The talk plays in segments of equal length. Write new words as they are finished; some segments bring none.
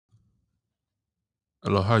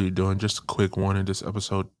Hello, how you doing? Just a quick warning. This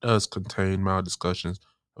episode does contain mild discussions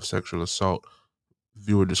of sexual assault.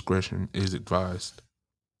 Viewer discretion is advised.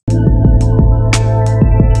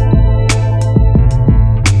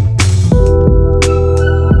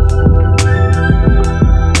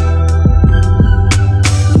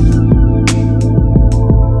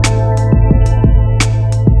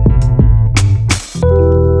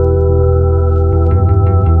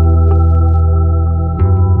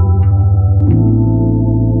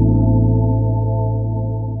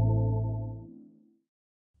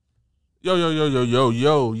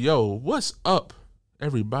 Yo, what's up,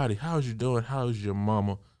 everybody? How's you doing? How's your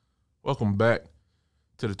mama? Welcome back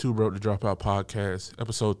to the Two Broke to Drop Out podcast,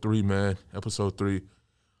 episode 3, man. Episode 3.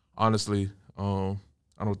 Honestly, I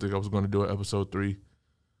don't think I was going to do an episode 3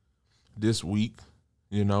 this week.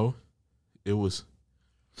 You know, it was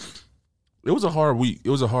a hard week. It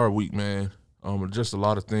was a hard week, man. Just a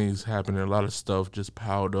lot of things happening, a lot of stuff just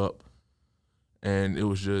piled up, and it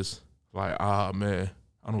was just like, man,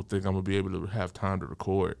 I don't think I'm gonna be able to have time to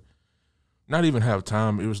record. Not even have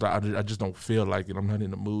time. It was like I just don't feel like it. I'm not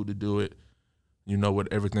in the mood to do it. You know, with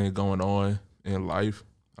everything going on in life,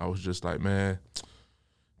 I was just like, man,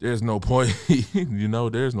 there's no point.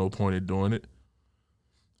 There's no point in doing it.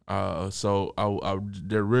 So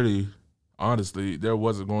there really, honestly, there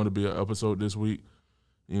wasn't going to be an episode this week.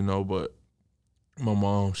 But my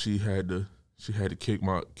mom, she had to kick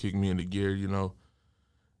me into gear.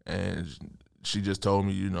 And she just told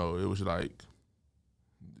me, it was like,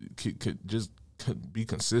 just be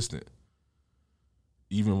consistent.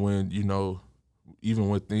 Even when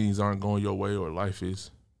things aren't going your way or life is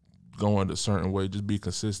going a certain way, just be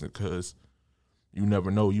consistent, because you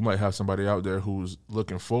never know. You might have somebody out there who's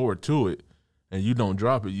looking forward to it, and you don't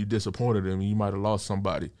drop it. You disappointed them, and you might have lost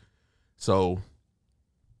somebody. So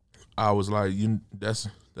I was like, that's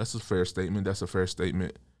a fair statement. That's a fair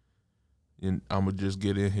statement. And I'm going to just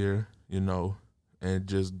get in here, and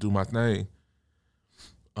just do my thing.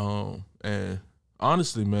 And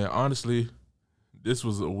honestly, man, this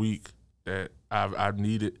was a week that I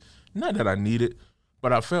needed. Not that I needed,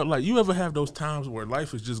 but I felt like, you ever have those times where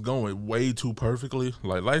life is just going way too perfectly?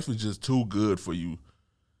 Like, life is just too good for you.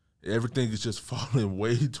 Everything is just falling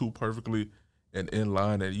way too perfectly and in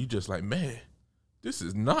line, and you just like, man, this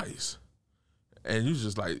is nice. And you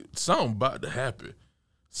just like, something about to happen.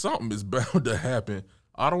 Something is bound to happen.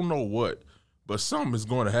 I don't know what, but something is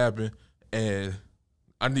going to happen, and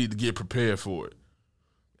I need to get prepared for it.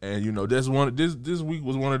 And this week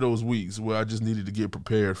was one of those weeks where I just needed to get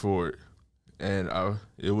prepared for it, and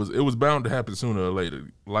it was bound to happen sooner or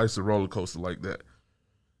later. Life's a roller coaster like that.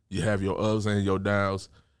 You have your ups and your downs.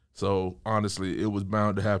 So honestly, it was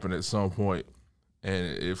bound to happen at some point, and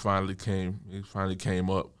it finally came. It finally came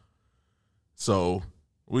up. So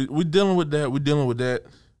we dealing with that. We're dealing with that.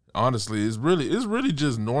 Honestly, it's really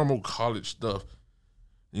just normal college stuff.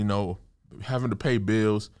 Having to pay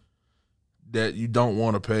bills that you don't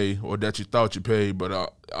want to pay, or that you thought you paid,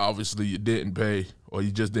 but obviously you didn't pay, or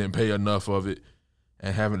you just didn't pay enough of it,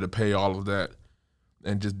 and having to pay all of that,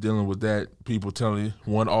 and just dealing with that. People telling you,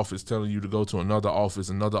 one office telling you to go to another office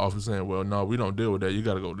saying, well, no, we don't deal with that. You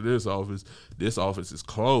got to go to this office. This office is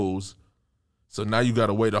closed. So now you got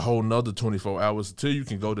to wait a whole nother 24 hours until you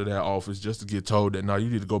can go to that office, just to get told that, now you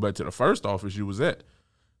need to go back to the first office you was at.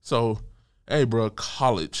 So, hey, bro,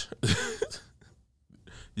 college.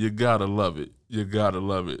 You got to love it. You got to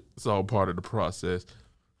love it. It's all part of the process.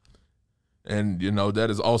 And, that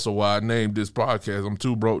is also why I named this podcast, I'm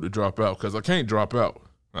Too Broke to Drop Out, because I can't drop out.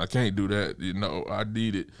 I can't do that. I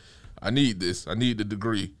need it. I need this. I need the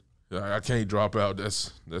degree. I can't drop out.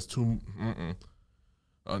 That's too,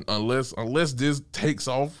 Unless this takes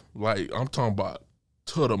off, like I'm talking about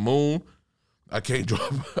to the moon, I can't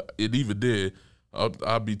drop out. It even did.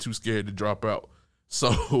 I'll be too scared to drop out.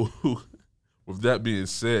 So with that being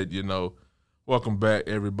said, welcome back,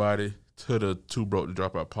 everybody, to the Too Broke to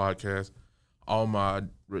Drop Out podcast. All my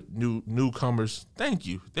newcomers, thank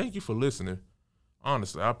you. Thank you for listening.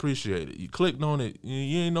 Honestly, I appreciate it. You clicked on it,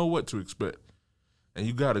 you ain't know what to expect. And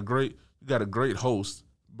you got a great host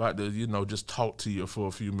about to, just talk to you for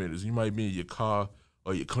a few minutes. You might be in your car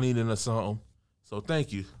or you're cleaning or something. So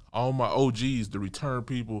thank you. All my OGs, the return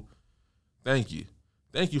people, thank you.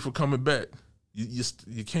 Thank you for coming back.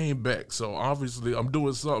 You came back. So obviously I'm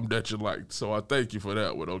doing something that you like. So I thank you for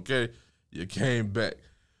that one, okay? You came back.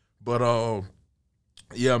 But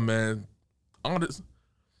yeah, man. Honest,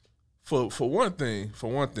 for one thing,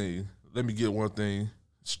 let me get one thing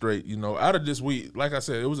straight. Out of this week, like I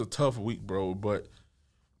said, it was a tough week, bro, but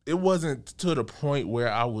it wasn't to the point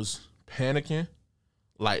where I was panicking.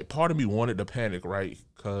 like part of me wanted to panic, right?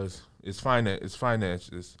 Because it's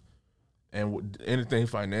finances, and anything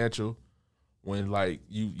financial, when like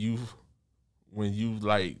when you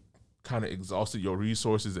like kind of exhausted your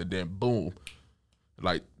resources, and then boom,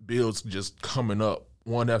 like bills just coming up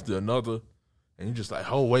one after another, and you're just like,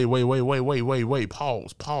 oh wait,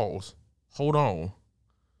 pause, hold on.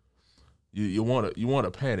 You want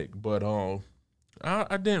to panic, but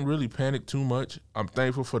I didn't really panic too much. I'm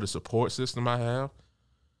thankful for the support system I have.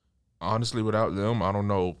 Honestly, without them, I don't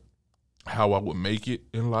know how I would make it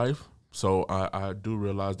in life. So I do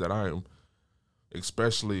realize that I am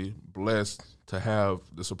especially blessed to have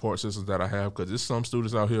the support systems that I have, because there's some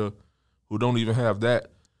students out here who don't even have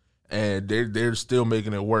that, and they're still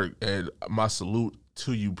making it work. And my salute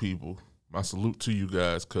to you people, my salute to you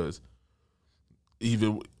guys, because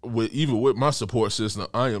even with my support system,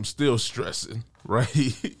 I am still stressing,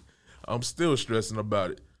 right? I'm still stressing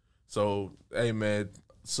about it. So, hey man,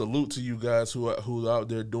 salute to you guys who out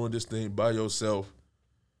there doing this thing by yourself,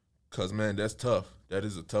 because man, that's tough. That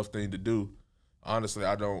is a tough thing to do. Honestly,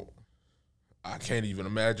 I can't even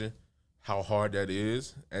imagine how hard that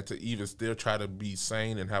is, and to even still try to be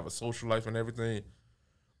sane and have a social life and everything,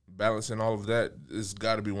 balancing all of that has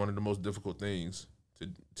got to be one of the most difficult things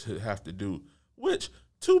to have to do. Which,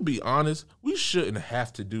 to be honest, we shouldn't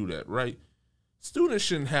have to do that, right? Students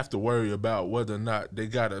shouldn't have to worry about whether or not they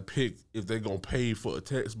got to pick if they're going to pay for a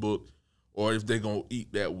textbook or if they're going to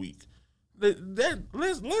eat that week.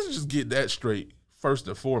 Let's just get that straight first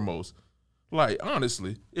and foremost. Like,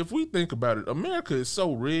 honestly, if we think about it, America is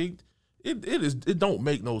so rigged, it don't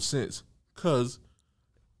make no sense. Because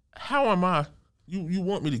how am I, you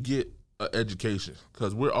want me to get an education?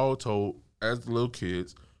 Because we're all told as little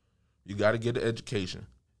kids, you got to get an education.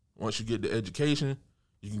 Once you get the education,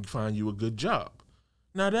 you can find you a good job.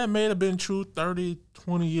 Now, that may have been true 30,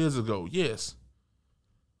 20 years ago, yes.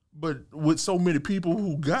 But with so many people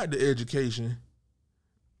who got the education,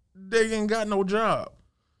 they ain't got no job.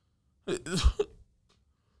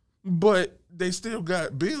 But they still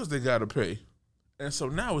got bills they got to pay. And so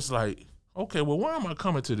now it's like, okay, well, why am I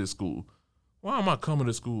coming to this school? Why am I coming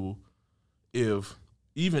to school if,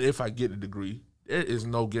 even if I get a degree, there is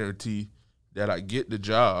no guarantee that I get the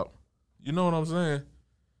job? You know what I'm saying?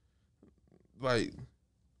 Like,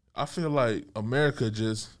 I feel like America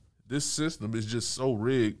this system is just so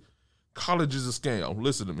rigged. College is a scam.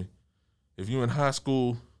 Listen to me. If you're in high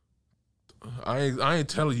school, I ain't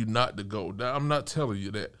telling you not to go. I'm not telling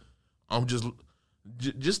you that. I'm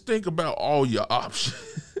just think about all your options.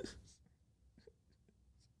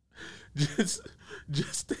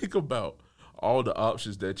 just think about all the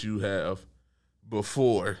options that you have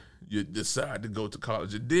before you decide to go to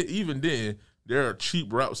college. And then, even then, there are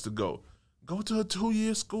cheap routes to go. Go to a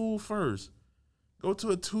 2-year school first. Go to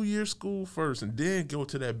a 2-year school first, and then go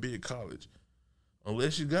to that big college.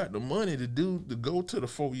 Unless you got the money to go to the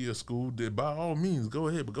 4-year school, then by all means go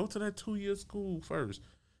ahead. But go to that 2-year school first,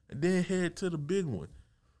 and then head to the big one.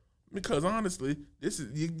 Because honestly, this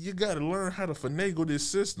is you got to learn how to finagle this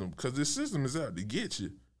system, because this system is out to get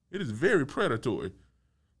you. It is very predatory.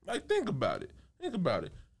 Like, think about it.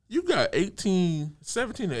 You got 17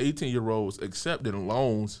 to 18-year-olds accepting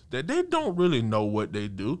loans that they don't really know what they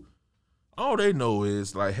do. All they know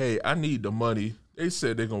is like, hey, I need the money. They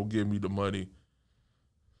said they're going to give me the money.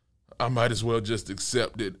 I might as well just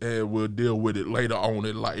accept it, and we'll deal with it later on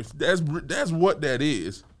in life. That's what that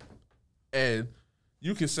is. And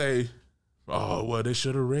you can say, oh, well, they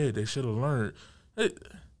should have read. They should have learned.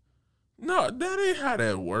 No, that ain't how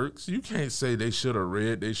that works. You can't say they should have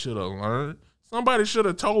read. They should have learned. Somebody should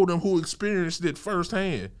have told them who experienced it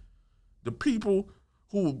firsthand. The people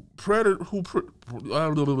who I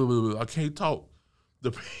can't talk.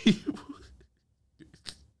 The people,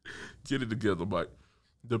 get it together, Mike.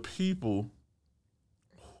 The people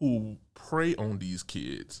who prey on these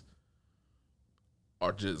kids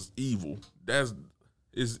are just evil.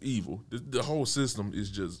 It's evil. The whole system is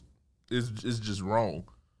just wrong.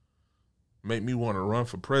 Make me want to run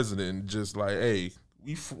for president and just like, hey,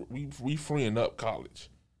 we freeing up college.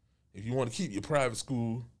 If you want to keep your private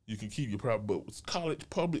school, you can keep your private, but with college,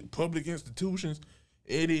 public institutions,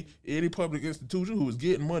 any public institution who is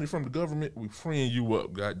getting money from the government, we freeing you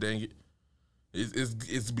up. God dang it,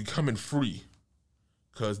 it's becoming free,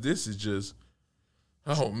 because this is just,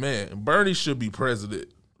 oh man, Bernie should be president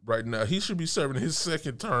right now. He should be serving his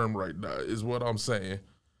second term right now, is what I'm saying.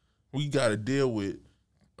 We got to deal with,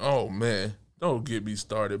 oh man, don't get me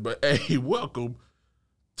started. But hey, welcome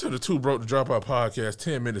to the Too Broke to Drop Out podcast.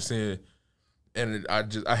 10 minutes in, and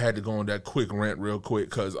I had to go on that quick rant real quick,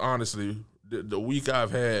 because honestly, the week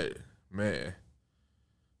I've had, man,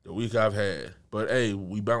 the week I've had. But hey,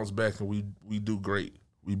 we bounce back and we do great.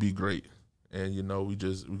 We be great. And you know, we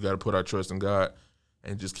got to put our trust in God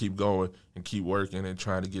and just keep going and keep working and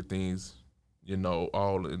trying to get things, you know,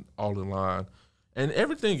 all in line. And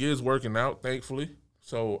everything is working out, thankfully.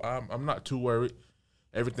 So I'm not too worried.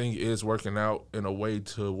 Everything is working out in a way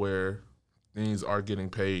to where things are getting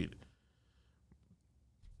paid.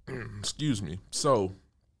 Excuse me. So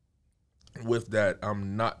with that,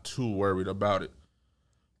 I'm not too worried about it.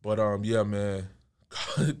 But yeah, man,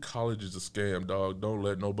 college is a scam, dog. Don't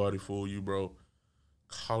let nobody fool you, bro.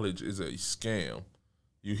 College is a scam.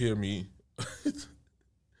 You hear me?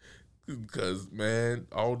 Because, man,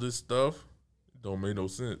 all this stuff don't make no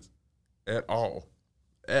sense at all.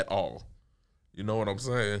 At all. You know what I'm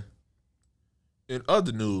saying? In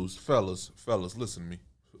other news, fellas, listen to me.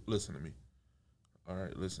 Listen to me. All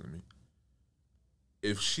right, listen to me.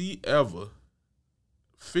 If she ever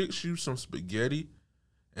fix you some spaghetti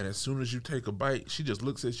and as soon as you take a bite, she just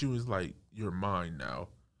looks at you and is like, you're mine now.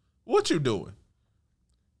 What you doing?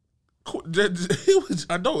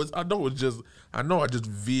 I know I just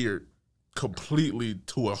veered completely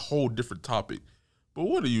to a whole different topic. But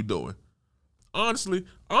what are you doing? Honestly,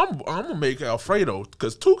 I'm gonna make Alfredo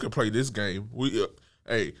because two can play this game.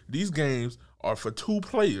 Hey, these games are for two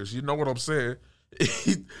players. You know what I'm saying?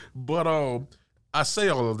 But I say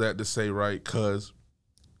all of that to say, right? Cause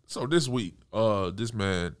so this week, this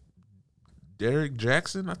man, Derek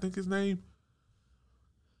Jackson, I think his name.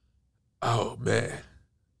 Oh man,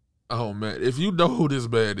 if you know who this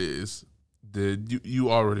man is, then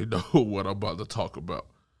you already know what I'm about to talk about.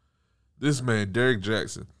 This man, Derek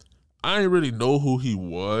Jackson. I didn't really know who he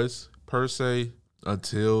was per se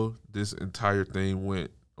until this entire thing went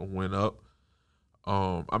up.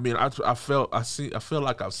 I mean, I feel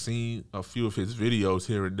like I've seen a few of his videos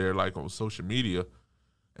here and there, like on social media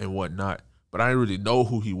and whatnot, but I didn't really know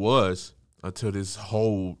who he was until this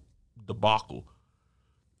whole debacle.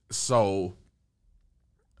 So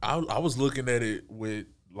I was looking at it with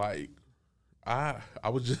like I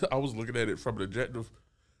was looking at it from an objective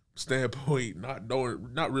standpoint,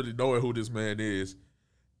 not really knowing who this man is,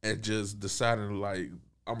 and just deciding like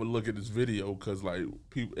I'm gonna look at this video because like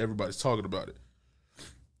everybody's talking about it.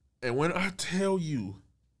 And when I tell you,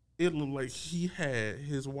 it looked like he had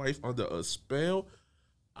his wife under a spell.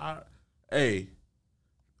 I'm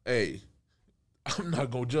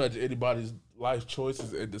not gonna judge anybody's life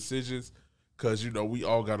choices and decisions because you know we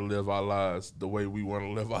all gotta live our lives the way we want to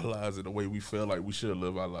live our lives and the way we feel like we should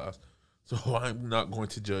live our lives. So I'm not going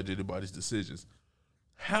to judge anybody's decisions.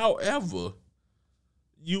 However,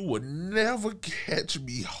 you would never catch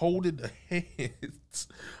me holding the hands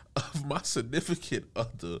of my significant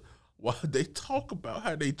other while they talk about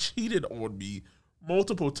how they cheated on me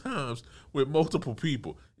multiple times with multiple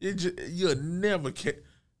people. You'll never catch.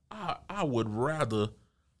 I would rather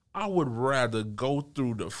go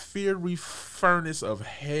through the fiery furnace of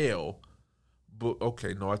hell. But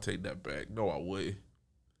okay, no, I take that back. No, I wouldn't.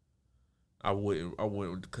 I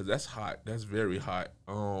wouldn't, because that's hot. That's very hot.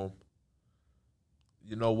 You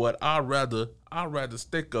know what? I'd rather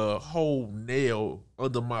stick a whole nail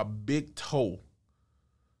under my big toe,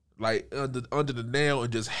 like under the nail,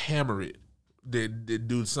 and just hammer it. Than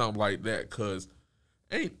do something like that. Cause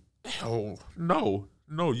no,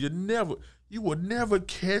 you will never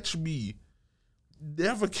catch me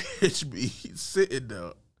sitting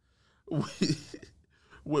there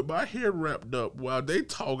with my hair wrapped up while they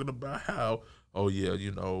talking about how, oh yeah,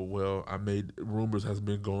 you know, well, rumors has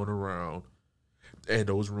been going around and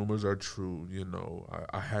those rumors are true. You know,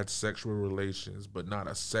 I had sexual relations, but not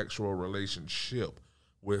a sexual relationship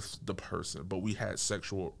with the person, but we had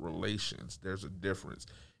sexual relations. There's a difference.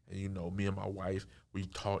 And, you know, me and my wife, we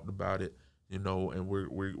talked about it, you know, and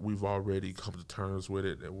we've already come to terms with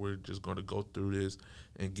it, and we're just going to go through this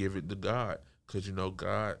and give it to God. Because, you know,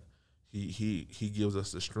 God, He gives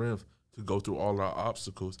us the strength to go through all our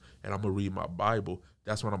obstacles. And I'm going to read my Bible.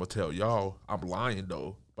 That's what I'm going to tell y'all. I'm lying,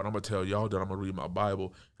 though. But I'm going to tell y'all that I'm going to read my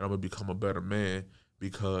Bible and I'm going to become a better man,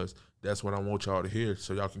 because that's what I want y'all to hear,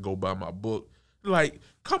 so y'all can go buy my book. Like,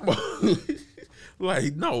 come on.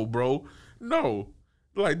 Like, no, bro. No.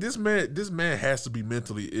 Like, this man has to be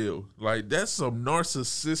mentally ill. Like, that's some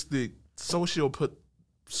narcissistic, sociopathic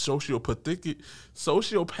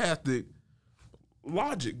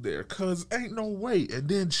logic there, because ain't no way. And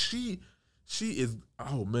then she is,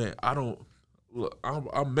 oh man, I'm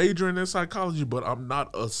majoring in psychology, but I'm not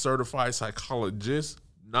a certified psychologist,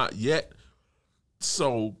 not yet.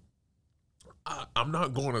 So I'm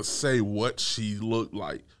not going to say what she looked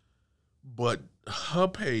like, but her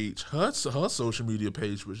page, her social media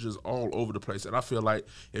page was just all over the place. And I feel like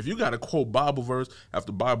if you got to quote Bible verse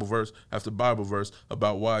after Bible verse after Bible verse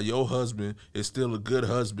about why your husband is still a good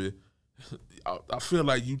husband, I feel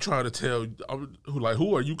like you trying to tell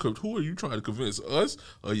who are you trying to convince, us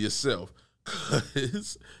or yourself?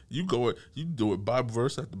 Cause you do it Bible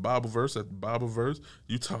verse after Bible verse after Bible verse.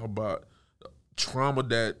 You talk about trauma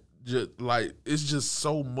that just like it's just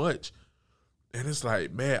so much. And it's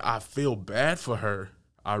like, man, I feel bad for her.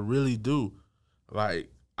 I really do. Like,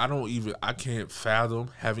 I can't fathom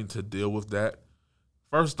having to deal with that.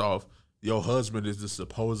 First off, your husband is the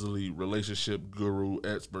supposedly relationship guru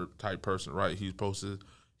expert type person, right? He's posted,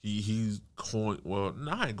 he's coined, well,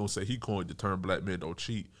 I ain't gonna say he coined the term black men don't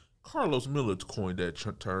cheat. Carlos Miller coined that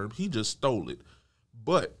term. He just stole it.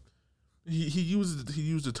 But he used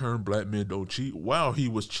the term black men don't cheat while he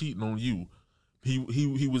was cheating on you.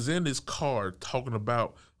 He was in his car talking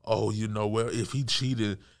about, oh, well, if he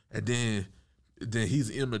cheated and then he's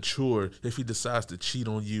immature if he decides to cheat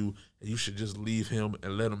on you and you should just leave him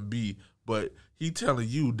and let him be. But he telling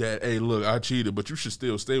you that, hey, look, I cheated, but you should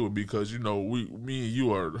still stay with me because, me and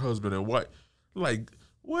you are husband and wife. Like,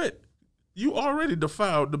 what? You already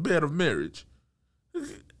defiled the bed of marriage.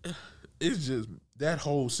 It's just that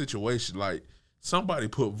whole situation. Like, somebody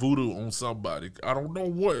put voodoo on somebody. I don't know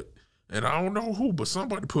what. And I don't know who, but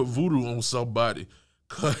somebody put voodoo on somebody,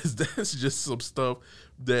 because that's just some stuff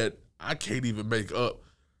that I can't even make up.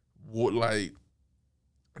 Like,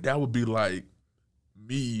 that would be like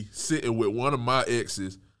me sitting with one of my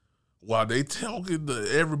exes while they talking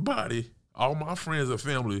to everybody, all my friends and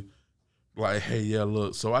family, like, hey, yeah,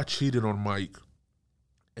 look, so I cheated on Mike,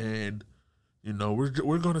 and,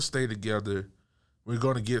 we're going to stay together. We're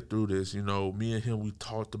going to get through this. Me and him, we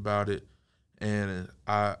talked about it. And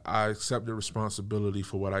I accept the responsibility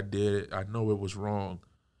for what I did. I know it was wrong,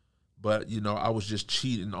 but I was just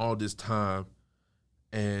cheating all this time,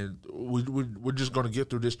 and we're just gonna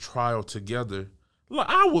get through this trial together. Like,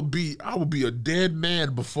 I would be a dead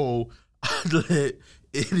man before I'd let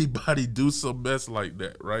anybody do some mess like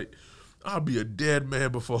that, right? I'll be a dead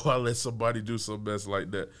man before I let somebody do some mess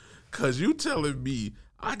like that. Cause you telling me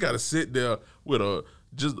I gotta sit there with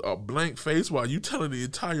just a blank face while you telling the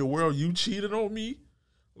entire world you cheated on me?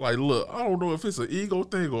 Like, look, I don't know if it's an ego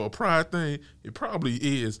thing or a pride thing. It probably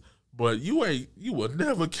is, but you will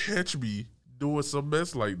never catch me doing some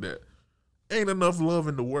mess like that. Ain't enough love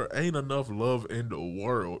in the world. Ain't enough love in the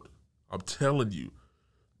world. I'm telling you.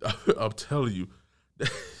 I'm telling you.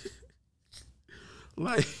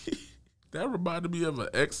 Like, that reminded me of an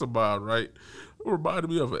ex of mine, right? It reminded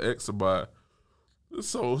me of an ex of mine.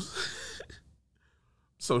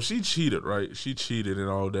 So she cheated, right? She cheated and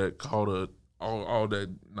all that, called her all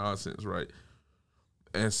that nonsense, right?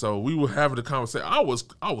 And so we were having a conversation. I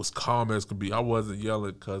was calm as could be. I wasn't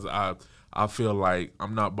yelling because I feel like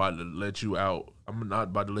I'm not about to let you out. I'm not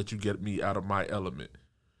about to let you get me out of my element.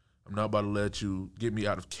 I'm not about to let you get me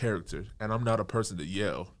out of character. And I'm not a person to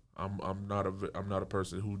yell. I'm not a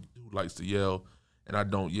person who likes to yell, and I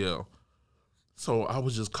don't yell. So I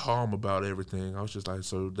was just calm about everything. I was just like,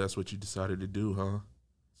 so that's what you decided to do, huh?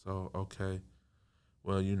 So, okay.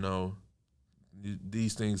 Well,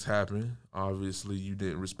 these things happen. Obviously, you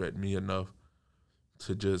didn't respect me enough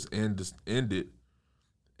to just end it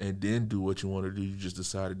and then do what you want to do. You just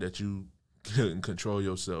decided that you couldn't control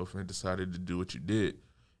yourself and decided to do what you did.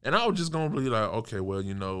 And I was just going to be like, okay, well,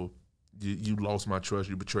 you lost my trust.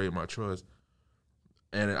 You betrayed my trust.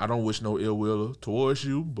 And I don't wish no ill will towards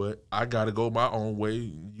you, but I got to go my own way.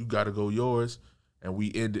 You got to go yours. And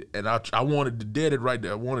we ended. And I wanted to dead it right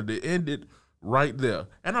there. I wanted to end it right there.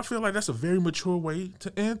 And I feel like that's a very mature way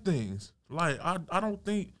to end things. Like, I don't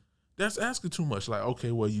think that's asking too much. Like,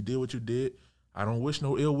 okay, well, you did what you did. I don't wish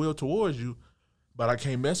no ill will towards you, but I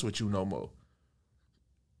can't mess with you no more.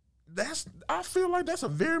 I feel like that's a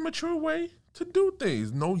very mature way to do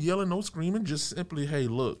things. No yelling, no screaming, just simply, hey,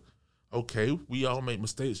 look, okay, we all make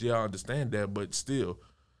mistakes. Y'all understand that, but still,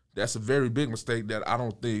 that's a very big mistake that I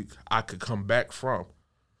don't think I could come back from.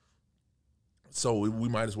 So we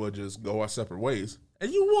might as well just go our separate ways.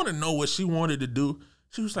 And you want to know what she wanted to do?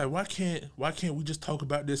 She was like, why can't we just talk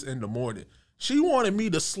about this in the morning? She wanted me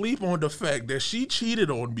to sleep on the fact that she cheated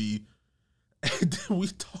on me, and then we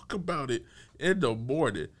talk about it in the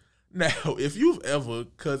morning. Now, if you've ever,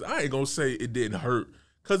 because I ain't going to say it didn't hurt,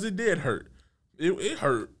 because it did hurt. It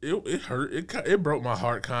hurt. It hurt. It broke my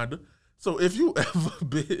heart, kind of. So if you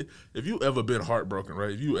ever been heartbroken,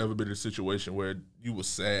 right? If you ever been in a situation where you were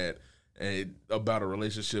sad and about a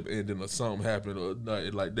relationship ending or something happened or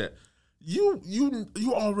nothing like that, you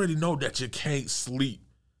already know that you can't sleep.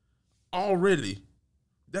 Already.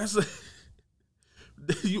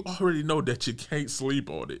 you already know that you can't sleep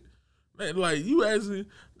on it. Man, like you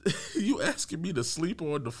asking me to sleep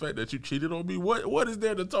on the fact that you cheated on me. What is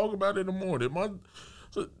there to talk about in the morning?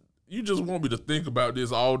 You just want me to think about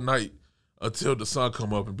this all night until the sun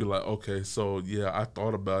come up and be like, okay, so yeah, I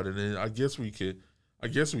thought about it, and I guess we could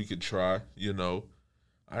try.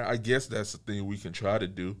 I guess that's the thing we can try to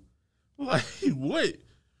do. Like what?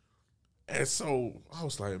 And so I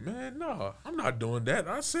was like, man, no, I'm not doing that.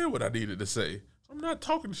 I said what I needed to say. I'm not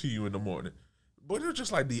talking to you in the morning. But it's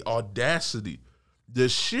just like the audacity, the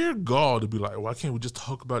sheer gall to be like, why can't we just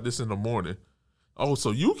talk about this in the morning? Oh,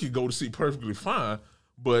 so you can go to sleep perfectly fine,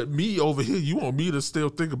 but me over here, you want me to still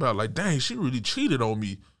think about like, dang, she really cheated on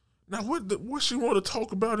me. Now, what she want to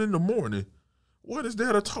talk about in the morning? What is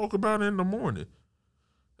there to talk about in the morning?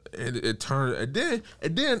 And it turned, and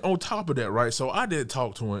then on top of that, right? So I didn't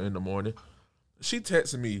talk to her in the morning. She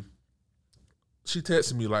texted me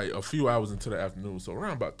like a few hours into the afternoon, so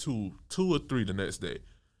around about 2 or 3 the next day.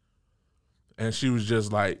 And she was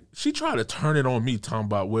just like, she tried to turn it on me, talking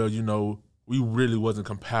about, well, we really wasn't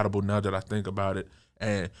compatible now that I think about it.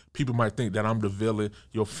 And people might think that I'm the villain.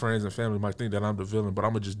 Your friends and family might think that I'm the villain, but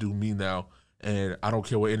I'm going to just do me now. And I don't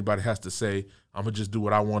care what anybody has to say. I'm going to just do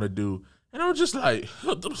what I want to do. And I was just like,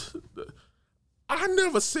 I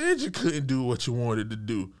never said you couldn't do what you wanted to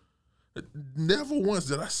do. Never once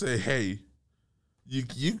did I say, hey,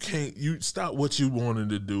 you can't, you stop what you wanted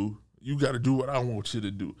to do. You got to do what I want you to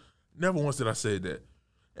do. Never once did I say that.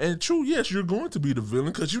 And true, yes, you're going to be the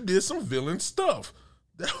villain because you did some villain stuff.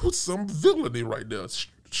 That was some villainy right there.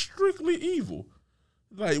 Strictly evil.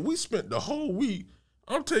 Like, we spent the whole week,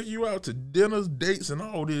 I'm taking you out to dinners, dates, and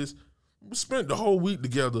all this. We spent the whole week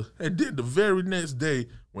together, and then the very next day,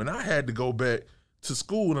 when I had to go back to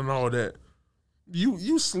school and all that,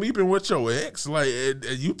 you sleeping with your ex, like, and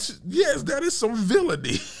yes, that is some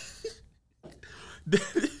villainy.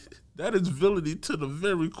 That is villainy to the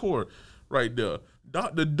very core, right there.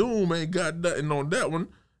 Dr. Doom ain't got nothing on that one.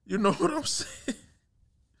 You know what I'm saying?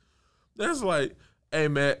 That's like, hey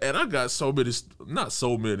man, and I got not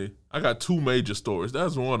so many. I got 2 major stories.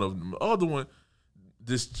 That's one of them. The other one.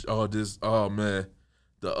 Oh man,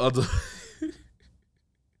 the other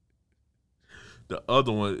the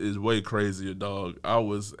other one is way crazier, dog.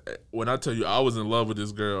 When I tell you I was in love with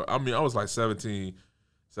this girl, I mean I was like 17,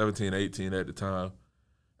 18 at the time,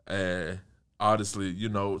 and honestly,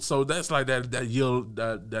 so that's like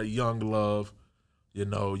that young love,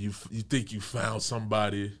 you think you found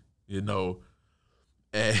somebody, and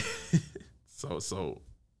so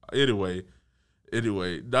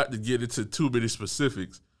Anyway, not to get into too many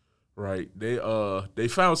specifics, right? They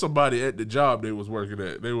found somebody at the job they was working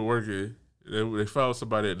at. They found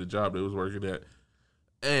somebody at the job they was working at.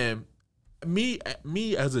 And me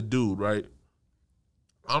as a dude, right?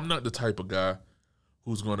 I'm not the type of guy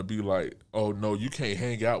who's gonna be like, oh no, you can't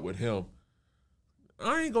hang out with him.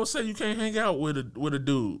 I ain't gonna say you can't hang out with a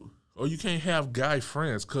dude or you can't have guy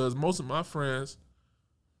friends, cause most of my close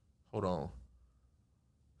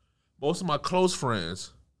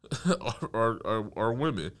friends are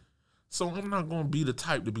women. So I'm not going to be the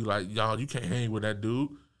type to be like, y'all, you can't hang with that dude,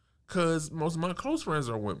 because most of my close friends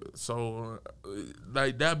are women. So,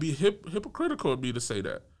 like, that'd be hypocritical of me to say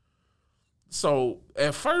that. So,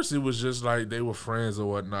 at first, it was just like they were friends or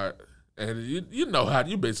whatnot. And you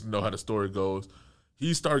basically know how the story goes.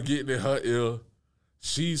 He started getting in her ear.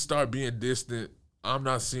 She started being distant. I'm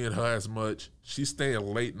not seeing her as much. She's staying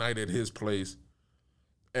late night at his place.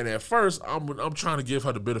 And at first, I'm trying to give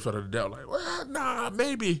her the benefit of the doubt, like, well, nah,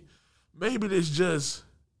 maybe this just,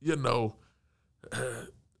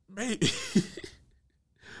 maybe,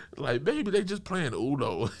 like maybe they just playing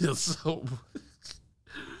Uno or something.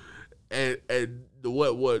 And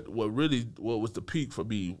what was the peak for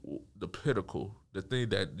me, the pinnacle, the thing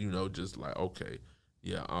that just like, okay,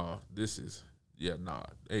 yeah,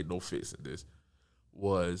 ain't no fixing this,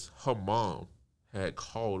 was her mom had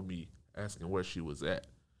called me asking where she was at.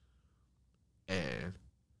 And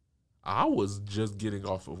I was just getting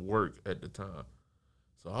off of work at the time.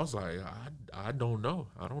 So I was like, I don't know.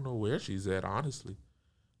 I don't know where she's at, honestly.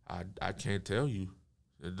 I can't tell you.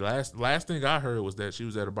 The last thing I heard was that she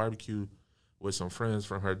was at a barbecue with some friends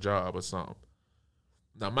from her job or something.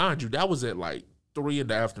 Now, mind you, that was at like 3 in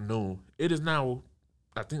the afternoon. It is now,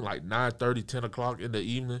 I think, like 9:30, 10 o'clock in the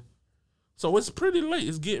evening. So it's pretty late.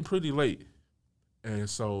 It's getting pretty late. And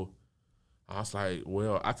so I was like,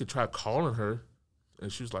 well, I could try calling her.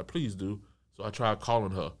 And she was like, please do. So I tried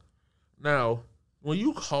calling her. Now, when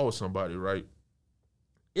you call somebody, right,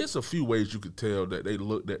 it's a few ways you could tell that they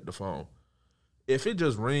looked at the phone. If it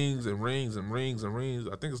just rings and rings and rings and rings,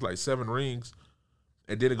 I think it's like 7 rings,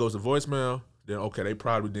 and then it goes to voicemail, then okay, they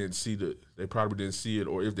probably didn't see it,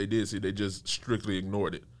 or if they did see it, they just strictly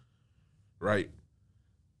ignored it, right?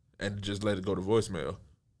 And just let it go to voicemail.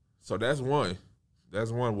 So that's one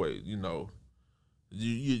way,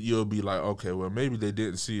 you'll be like, okay, well, maybe they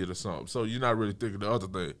didn't see it or something. So you're not really thinking the other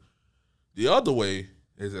thing. The other way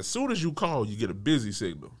is as soon as you call, you get a busy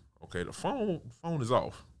signal. Okay, the phone is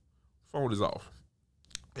off. Phone is off.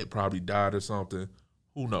 It probably died or something.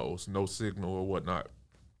 Who knows? No signal or whatnot.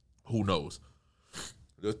 Who knows?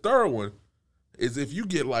 The third one is if you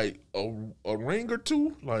get like a ring or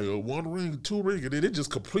two, like a 1 ring, 2 ring, and then it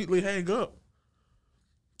just completely hang up.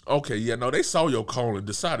 Okay, yeah, no, they saw your call and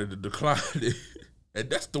decided to decline it. And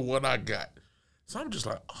that's the one I got. So I'm just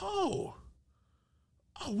like, oh,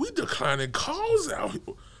 we declining calls out here.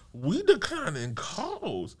 We declining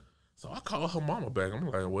calls. So I called her mama back. I'm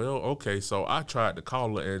like, well, okay. So I tried to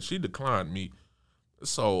call her and she declined me.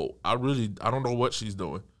 So I don't know what she's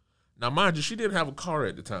doing. Now, mind you, she didn't have a car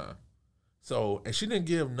at the time. So, and she didn't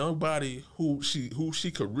give nobody who she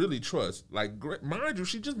could really trust. Like, mind you,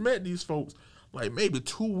 she just met these folks like maybe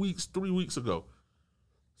 2 weeks, 3 weeks ago.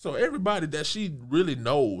 So everybody that she really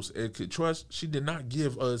knows and could trust, she did not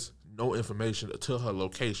give us no information to her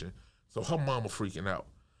location. So her mama freaking out.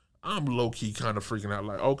 I'm low-key kind of freaking out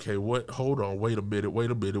like, okay, what? Hold on, wait a minute.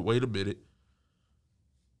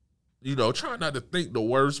 Trying not to think the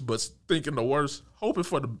worst, but thinking the worst, hoping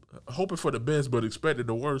for the best, but expecting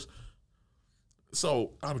the worst.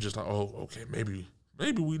 So I was just like, oh, okay, maybe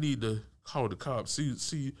we need to call the cops,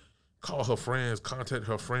 call her friends, contact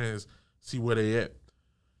her friends, see where they at.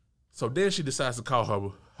 So then she decides to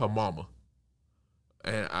call her mama.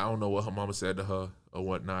 And I don't know what her mama said to her or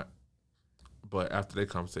whatnot. But after that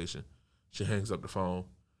conversation, she hangs up the phone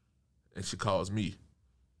and she calls me.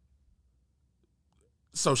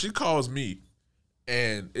 So she calls me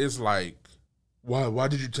and it's like, why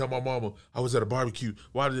did you tell my mama I was at a barbecue?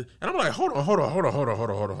 And I'm like, hold on.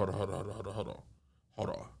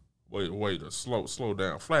 Wait, slow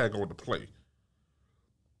down. Flag on the play.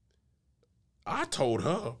 I told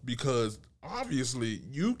her because obviously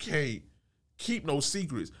you can't keep no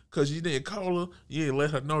secrets because you didn't call her. You didn't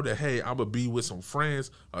let her know that, hey, I'm going to be with some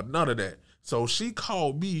friends or none of that. So she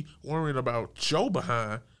called me worrying about your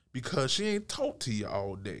behind because she ain't talked to you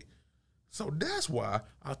all day. So that's why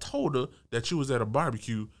I told her that you was at a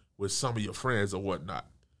barbecue with some of your friends or whatnot.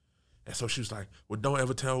 And so she was like, well, don't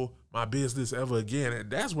ever tell my business ever again. And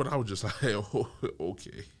that's when I was just like, oh,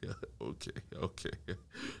 okay.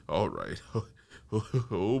 All right.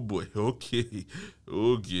 Oh, boy. Okay.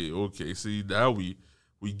 See, now we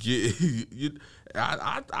get,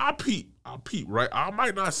 I peep, right? I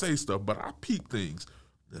might not say stuff, but I peep things.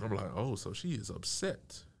 And I'm like, oh, so she is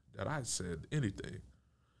upset that I said anything.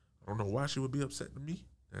 I don't know why she would be upset to me.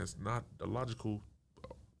 That's not the logical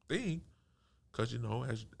thing. Because,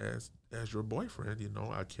 as your boyfriend,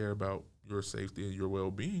 I care about your safety and your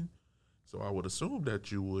well-being. So I would assume that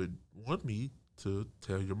you would want me to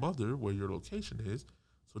tell your mother where your location is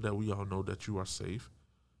so that we all know that you are safe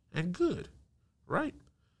and good, right?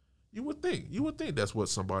 You would think that's what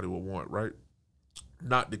somebody would want, right?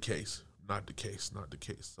 Not the case.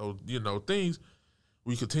 So, things,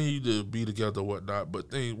 we continue to be together or whatnot,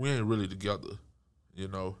 but we ain't really together,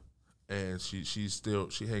 And she's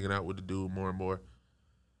hanging out with the dude more and more.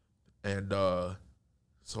 And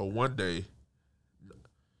so one day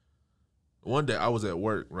I was at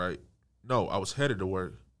work, right? No, I was headed to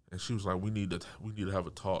work, and she was like, "We need to have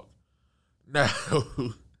a talk." Now,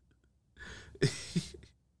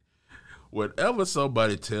 whenever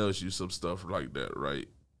somebody tells you some stuff like that, right?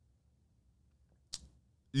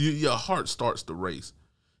 Your heart starts to race.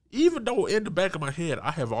 Even though in the back of my head,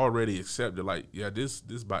 I have already accepted, like, yeah, this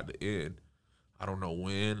about to end. I don't know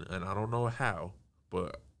when and I don't know how,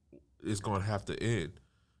 but it's going to have to end.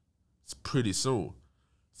 It's pretty soon.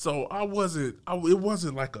 So it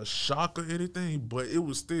wasn't like a shock or anything, but it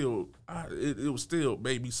was still, it was still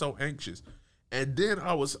made me so anxious. And then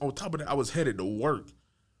on top of that, I was headed to work.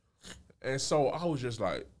 And so I was just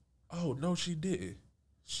like, oh, no, she didn't.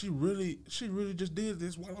 She really just did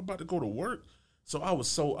this while I'm about to go to work. So I was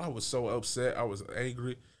so upset. I was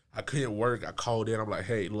angry. I couldn't work. I called in. I'm like,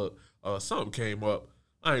 hey, look, something came up.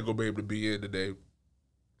 I ain't gonna be able to be in today.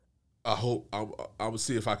 I hope I will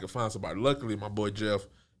see if I can find somebody. Luckily, my boy Jeff,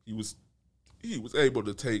 he was able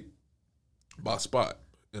to take my spot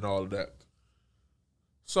and all of that.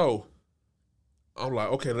 So I'm like,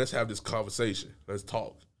 okay, let's have this conversation. Let's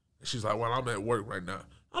talk. And she's like, well, I'm at work right now.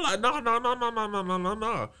 I'm like,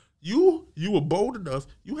 no. You were bold enough.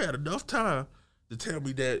 You had enough time to tell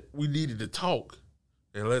me that we needed to talk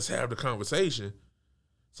and let's have the conversation.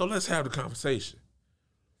 So let's have the conversation.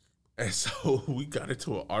 And so we got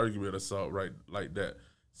into an argument or something, right, like that.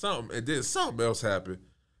 Something, and then something else happened.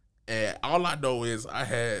 And all I know is I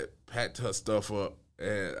had packed her stuff up,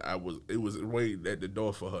 and it was waiting at the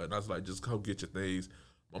door for her, and I was like, just come get your things.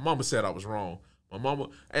 My mama said I was wrong. My mama,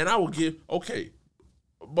 and I would give, okay,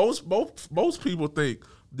 most people think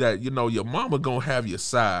that, you know, your mama gonna have your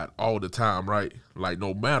side all the time, right? Like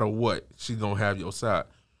no matter what, she gonna have your side.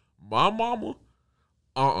 My mama,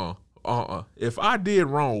 if I did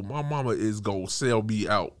wrong, my mama is gonna sell me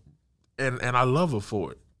out, and I love her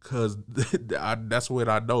for it, cause that's what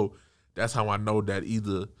I know. That's how I know that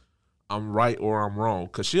either I'm right or I'm wrong.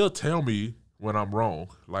 Cause she'll tell me when I'm wrong.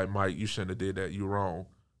 Like, Mike, you shouldn't have did that. You wrong.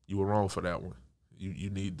 You were wrong for that one. You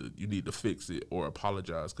need to fix it or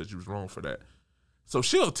apologize because you was wrong for that. So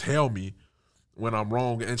she'll tell me when I'm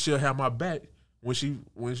wrong, and she'll have my back when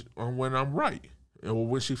I'm right, or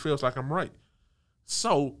when she feels like I'm right.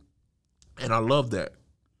 So, and I love that,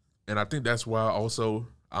 and I think that's why also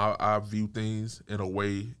I view things in a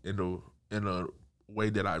way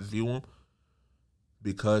that I view them,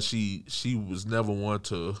 because she was never one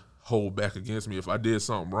to hold back against me. If I did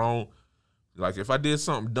something wrong, like if I did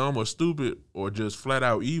something dumb or stupid or just flat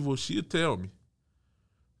out evil, she'd tell me,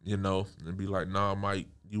 you know, and be like, nah, Mike,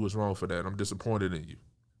 you was wrong for that. I'm disappointed in you.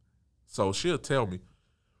 So she'll tell me.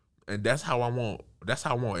 And that's how I want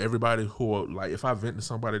everybody who are, like, if I vent to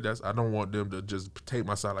somebody, I don't want them to just take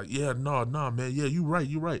my side, like, yeah, no, man, yeah, you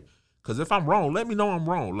right. Because if I'm wrong, let me know I'm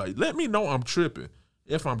wrong. Like, let me know I'm tripping.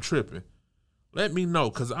 If I'm tripping, let me know,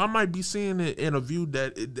 because I might be seeing it in a view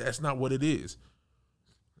that's not what it is.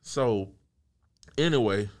 So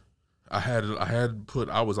anyway, I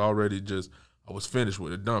was finished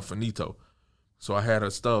with it, done, finito. So I had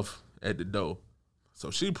her stuff at the door.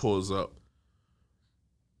 So she pulls up.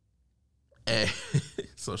 And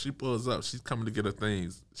so she pulls up. She's coming to get her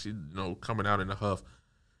things. She, you know, coming out in a huff.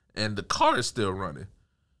 And the car is still running.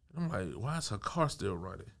 And I'm like, why is her car still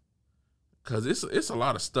running? Because it's a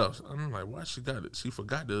lot of stuff. And I'm like, why she got it? She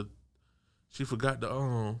forgot to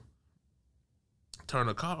turn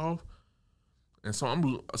the car off. And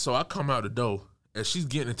so I come out the door, and she's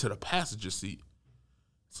getting into the passenger seat.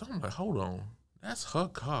 So I'm like, hold on, that's her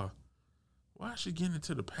car. Why is she getting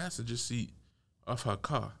into the passenger seat of her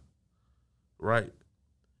car? Right?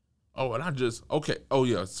 Oh,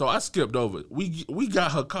 and so I skipped over. We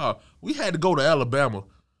got her car. We had to go to Alabama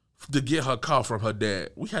to get her car from her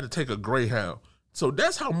dad. We had to take a Greyhound. So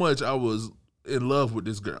that's how much I was in love with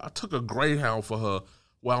this girl. I took a Greyhound for her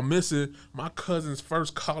while missing my cousin's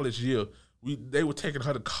first college year. They were taking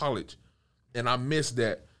her to college, and I missed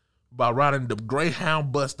that by riding the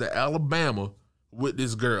Greyhound bus to Alabama with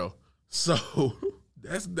this girl. So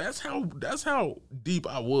that's how deep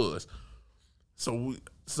I was.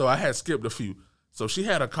 So I had skipped a few. So she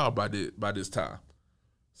had a car by this time.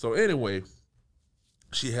 So anyway,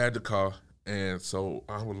 she had the car, and so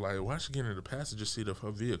I was like, why is she getting in the passenger seat of her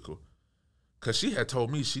vehicle? Because she had told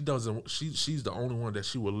me she's the only one that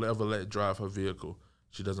she will ever let drive her vehicle.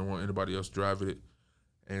 She doesn't want anybody else driving it.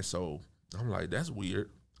 And so I'm like, that's weird.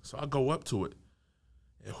 So I go up to it,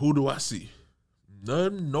 and who do I see?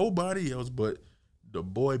 Nobody else but the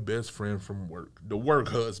boy best friend from work, the work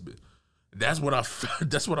husband. That's what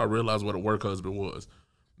I realized what a work husband was,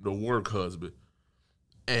 the work husband.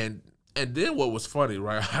 And then what was funny,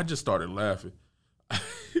 right? I just started laughing.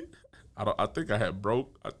 I think I had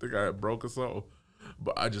broke or something,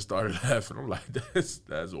 but I just started laughing. I'm like, that's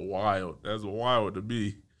wild. That's wild to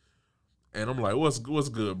me. And I'm like, what's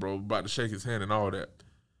good, bro? About to shake his hand and all that.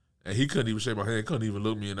 And he couldn't even shake my hand. Couldn't even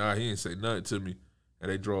look me in the eye. He didn't say nothing to me. And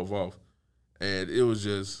they drove off. And it was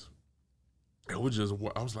just, I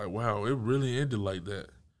was like, wow, it really ended like that.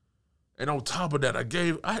 And on top of that,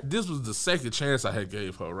 this was the second chance I had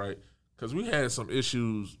gave her, right? Because we had some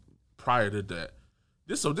issues prior to that.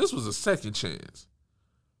 This was a second chance,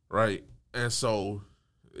 right? And so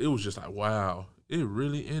it was just like, wow, it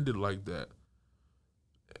really ended like that.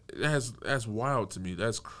 That's wild to me.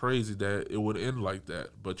 That's crazy that it would end like that.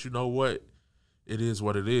 But you know what? It is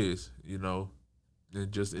what it is, you know.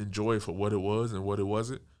 And just enjoy it for what it was and what it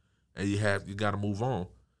wasn't. And you got to move on.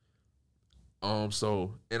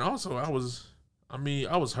 So, and also I was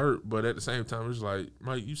hurt, but at the same time, it's like,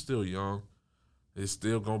 Mike, you still young. There's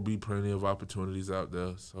still gonna be plenty of opportunities out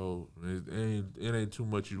there. So it ain't too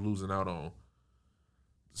much you losing out on.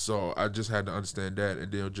 So I just had to understand that, and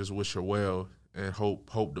then just wish her well and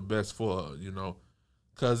hope the best for her, you know.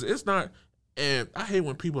 Cause it's not, and I hate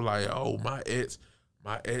when people like, oh, my ex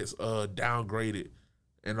downgraded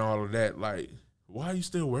and all of that. Like, why are you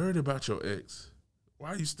still worried about your ex? Why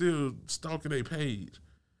are you still stalking their page?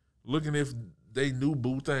 Looking if they new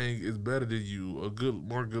boo thing is better than you, or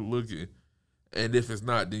more good looking, and if it's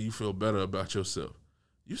not, then you feel better about yourself.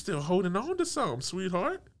 You still holding on to something,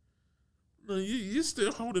 sweetheart. No, you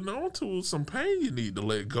still holding on to some pain you need to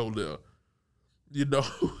let go there. You know,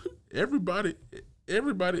 everybody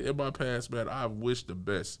in my past, man, I've wished the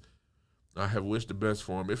best. I have wished the best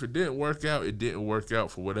for them. If it didn't work out, it didn't work out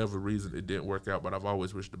for whatever reason. It didn't work out, but I've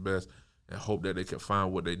always wished the best and hope that they could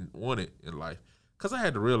find what they wanted in life. Because I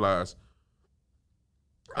had to realize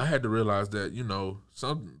that, you know,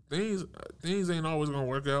 some things ain't always gonna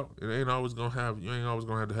work out. You ain't always gonna have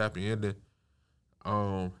the happy ending.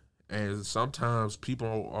 And sometimes people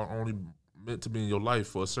are only meant to be in your life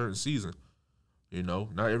for a certain season. You know,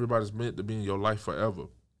 not everybody's meant to be in your life forever.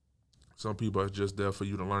 Some people are just there for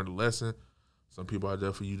you to learn the lesson. Some people are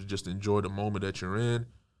there for you to just enjoy the moment that you're in.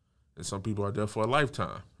 And some people are there for a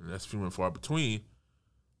lifetime. And that's few and far between.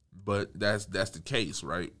 But that's the case,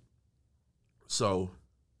 right? So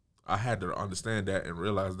I had to understand that and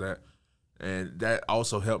realize that. And that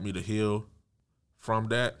also helped me to heal from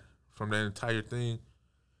that entire thing.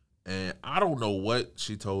 And I don't know what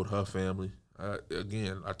she told her family.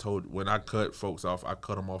 When I cut folks off, I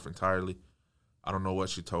cut them off entirely. I don't know what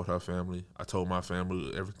she told her family. I told my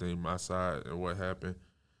family everything, my side, and what happened,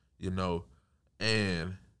 you know,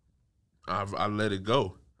 and I let it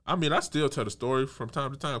go. I mean, I still tell the story from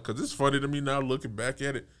time to time because it's funny to me now looking back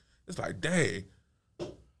at it. It's like, dang,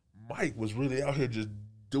 Mike was really out here just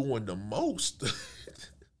doing the most.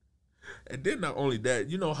 And then not only that,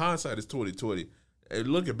 you know, hindsight is 20/20. And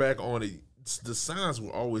looking back on it, the signs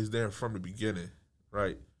were always there from the beginning,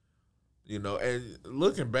 right? You know, and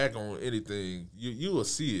looking back on anything, you will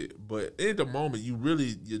see it, but in the moment, you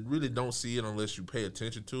really don't see it unless you pay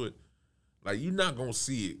attention to it. Like, you're not gonna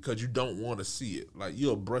see it because you don't want to see it. Like,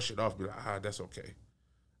 you'll brush it off, be like, that's okay.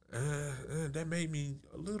 That made me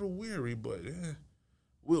a little weary, but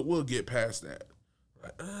we'll get past that.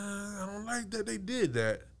 Like, I don't like that they did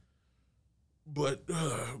that, but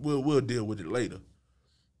we'll deal with it later.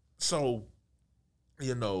 So,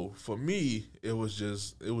 you know, for me, it was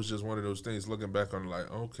just one of those things. Looking back on it,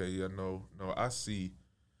 like, okay, yeah, no, I see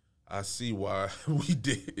why we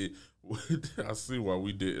did it. I see why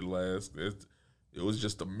we didn't last. It was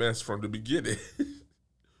just a mess from the beginning.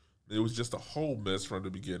 It was just a whole mess from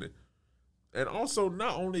the beginning. And also,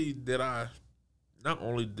 not only did I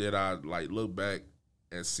like look back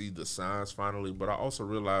and see the signs finally, but I also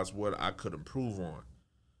realized what I could improve on.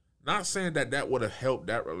 Not saying that would have helped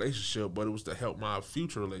that relationship, but it was to help my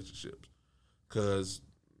future relationships. Because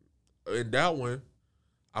in that one,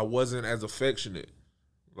 I wasn't as affectionate.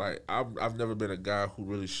 Like, I've never been a guy who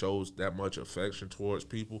really shows that much affection towards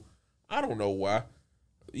people. I don't know why.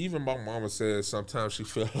 Even my mama says sometimes she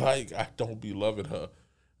feel like I don't be loving her.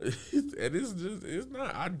 And it's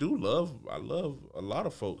not. I love a lot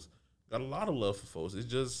of folks. Got a lot of love for folks. It's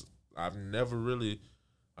just, I never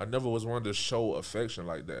was one to show affection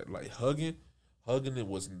like that. Like hugging it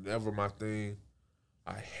was never my thing.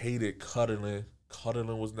 I hated cuddling.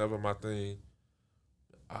 Cuddling was never my thing.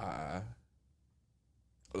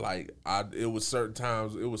 It was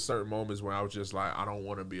certain moments where I was just like, I don't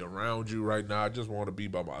want to be around you right now. I just want to be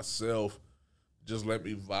by myself. Just let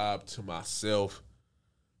me vibe to myself.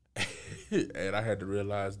 And I had to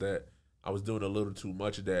realize that I was doing a little too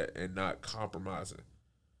much of that and not compromising.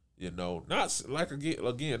 You know, not like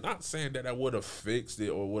again, not saying that I would have fixed it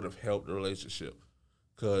or would have helped the relationship,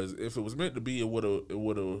 because if it was meant to be, it would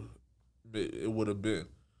have been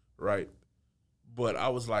right. But I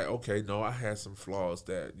was like, okay, no, I had some flaws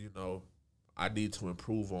that, you know, I need to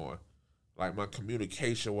improve on. Like, my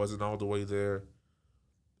communication wasn't all the way there.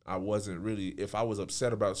 I wasn't really, if I was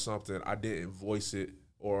upset about something, I didn't voice it,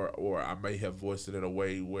 or I may have voiced it in a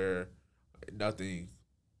way where nothing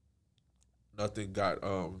got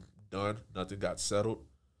done, nothing got settled.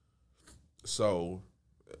 So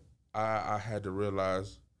I had to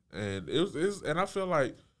realize, and and I feel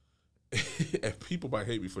like, and people might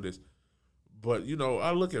hate me for this, but, you know,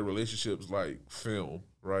 I look at relationships like film,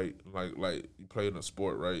 right? Like you play in a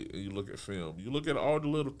sport, right? And you look at film. You look at all the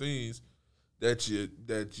little things that you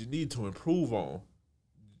need to improve on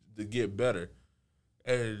to get better.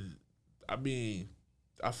 And I mean,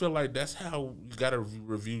 I feel like that's how you gotta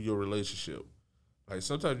review your relationship. Like,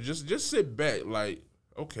 sometimes just sit back, like,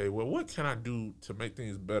 okay, well, what can I do to make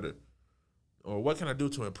things better? Or what can I do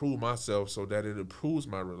to improve myself so that it improves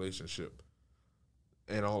my relationship?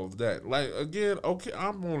 And all of that. Like, again, okay,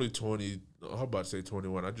 I'm only 20. I'm about to say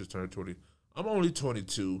 21. I just turned 20. I'm only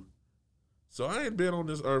 22. So I ain't been on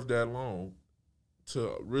this earth that long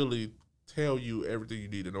to really tell you everything you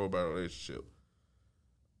need to know about a relationship.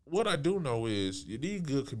 what I do know is you need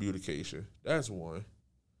good communication. That's one.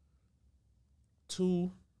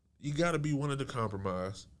 Two, you got to be willing to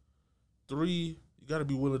compromise. Three, you got to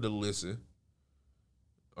be willing to listen.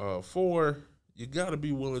 Four, you got to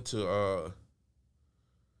be willing to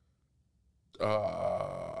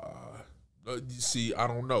you see, I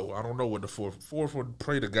don't know. I don't know what the fourth. Fourth would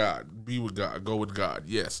pray to God, be with God, go with God.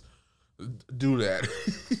 Yes, do that.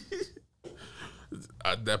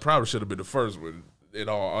 That probably should have been the first one. In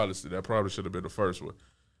all honesty, that probably should have been the first one.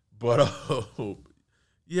 But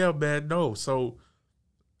yeah, man, no. So,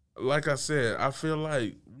 like I said, I feel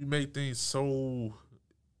like we make things so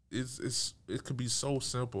it could be so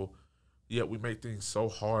simple, yet we make things so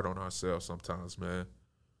hard on ourselves sometimes, man.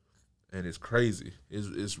 And it's crazy.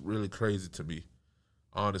 It's really crazy to me,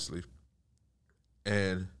 honestly.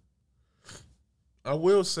 And I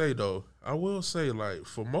will say though, like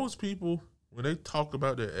for most people, when they talk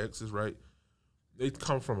about their exes, right, they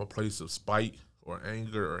come from a place of spite or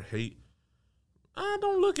anger or hate. I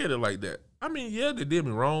don't look at it like that. I mean, yeah, they did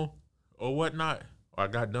me wrong or whatnot, or I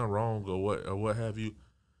got done wrong or what have you.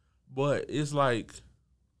 But it's like,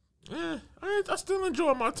 I still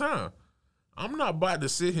enjoy my time. I'm not about to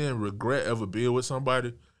sit here and regret ever being with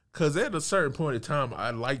somebody, because at a certain point in time,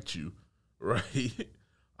 I liked you, right?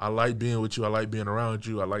 I like being with you. I like being around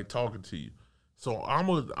you. I like talking to you. So I'm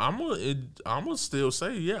gonna still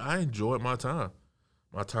say, yeah, I enjoyed my time.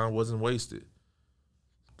 My time wasn't wasted.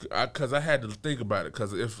 Because I had to think about it.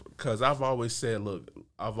 Because I've always said, look,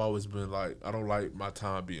 I've always been like, I don't like my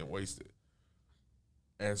time being wasted.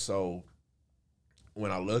 And so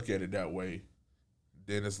when I look at it that way,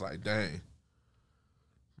 then it's like, dang,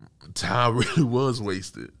 time really was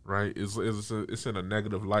wasted, right? It's in a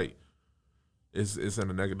negative light. It's in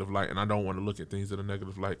a negative light, and I don't want to look at things in a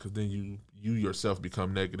negative light, because then you yourself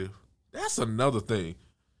become negative. That's another thing.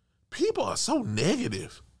 People are so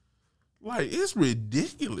negative. Like, it's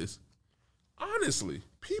ridiculous. Honestly,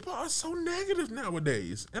 people are so negative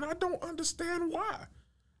nowadays, and I don't understand why.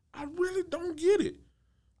 I really don't get it.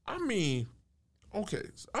 I mean, okay,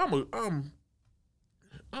 so I'm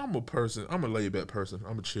a person. I'm a laid back person.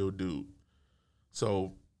 I'm a chill dude.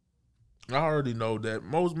 So I already know that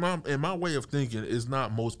my way of thinking is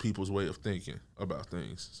not most people's way of thinking about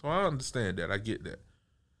things. So I understand that. I get that.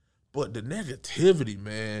 But the negativity,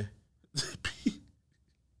 man,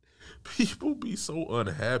 people be so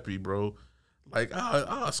unhappy, bro. Like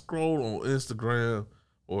I scroll on Instagram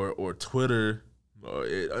or Twitter, or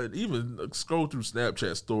even scroll through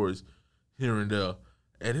Snapchat stories here and there,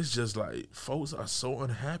 and it's just like folks are so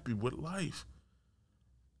unhappy with life.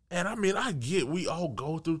 And I mean, I get we all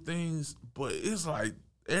go through things, but it's like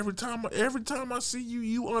every time I see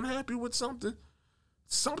you unhappy with something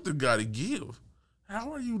got to give.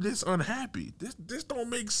 How are you this unhappy? This don't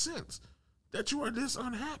make sense that you are this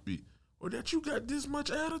unhappy or that you got this much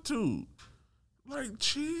attitude. Like,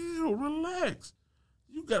 chill, relax.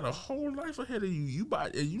 You got a whole life ahead of you.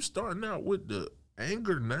 You starting out with the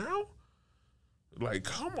anger now? Like,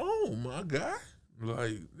 come on, my guy.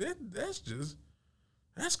 Like, that's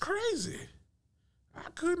crazy. I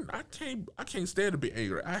can't stand to be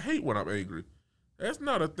angry. I hate when I'm angry. That's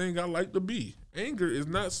not a thing I like to be. Anger is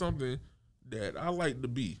not something that I like to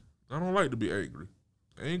be. I don't like to be angry.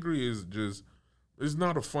 Angry is just, it's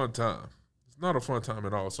not a fun time. It's not a fun time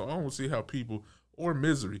at all. So I don't see how people, or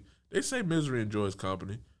misery, they say misery enjoys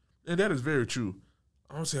company, and that is very true.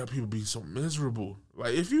 I don't see how people be so miserable.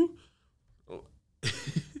 Like, if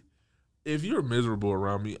you're miserable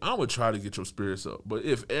around me, I'm going to try to get your spirits up. But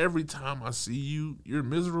if every time I see you, you're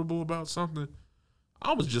miserable about something,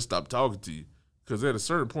 I would just stop talking to you. Because at a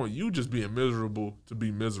certain point, you just being miserable to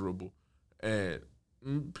be miserable. And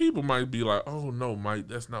people might be like, oh, no, Mike,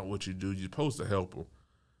 that's not what you do. You're supposed to help them.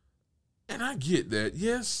 And I get that.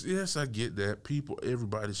 Yes, I get that.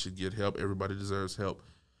 Everybody should get help. Everybody deserves help.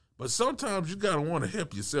 But sometimes you got to want to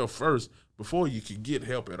help yourself first before you can get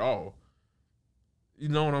help at all. You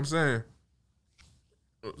know what I'm saying?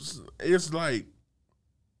 It's like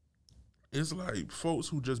folks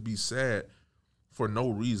who just be sad for no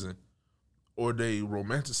reason, or they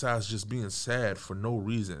romanticize just being sad for no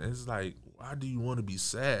reason. It's like, why do you want to be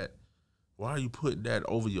sad? Why are you putting that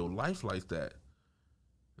over your life like that?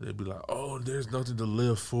 They'd be like, oh, there's nothing to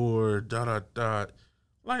live for, ...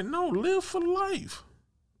 Like, no, live for life.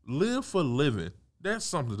 Live for living. That's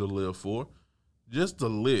something to live for. Just to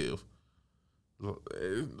live.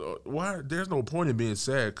 Why? There's no point in being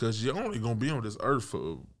sad, because you're only going to be on this earth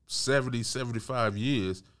for 70, 75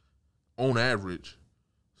 years on average.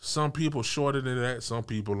 Some people shorter than that, some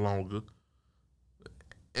people longer.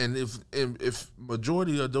 And if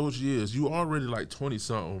majority of those years, you already like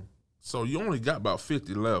 20-something, So you only got about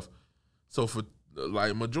 50 left. So for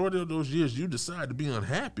like majority of those years you decide to be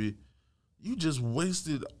unhappy, you just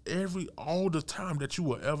wasted all the time that you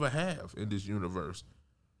will ever have in this universe.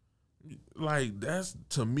 Like that's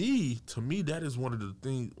to me that is one of the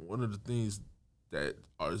things that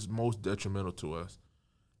is most detrimental to us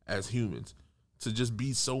as humans, to just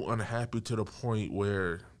be so unhappy to the point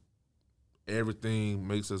where everything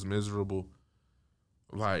makes us miserable.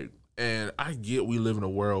 Like, and I get we live in a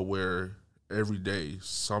world where every day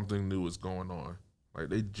something new is going on. Like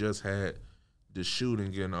they just had the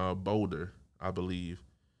shooting in Boulder, I believe.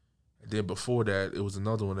 And then before that, it was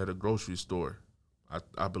another one at a grocery store.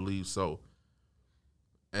 I believe so.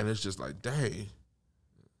 And it's just like, dang.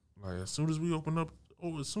 Like as soon as we open up,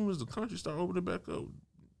 as soon as the country start opening back up,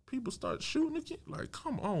 people start shooting again. Like,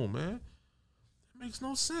 come on, man. That makes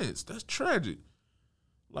no sense. That's tragic.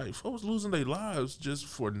 Like folks losing their lives just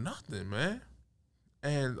for nothing, man.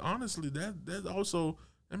 And honestly, that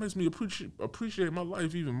makes me appreciate my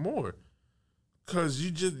life even more. Cause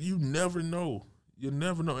you never know. You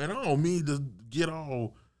never know. And I don't mean to get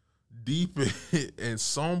all deep and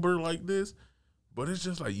somber like this, but it's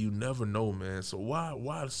just like you never know, man. So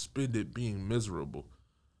why spend it being miserable?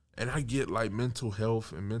 And I get like mental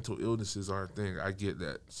health and mental illnesses are a thing. I get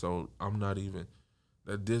that. So I'm not even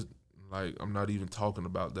talking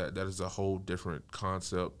about that. That is a whole different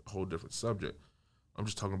concept, whole different subject. I'm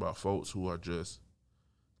just talking about folks who are just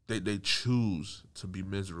they choose to be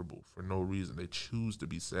miserable for no reason. They choose to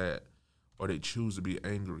be sad or they choose to be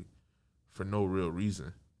angry for no real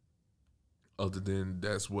reason other than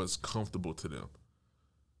that's what's comfortable to them.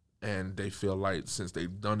 And they feel like since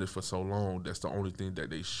they've done it for so long, that's the only thing that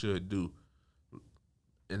they should do.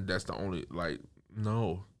 And that's the only, like,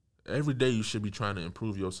 no. Every day you should be trying to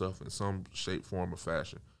improve yourself in some shape, form, or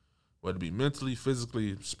fashion. Whether it be mentally,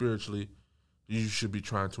 physically, spiritually, you should be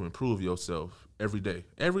trying to improve yourself every day.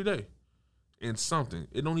 Every day. In something.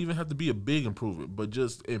 It don't even have to be a big improvement, but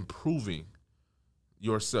just improving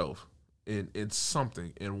yourself in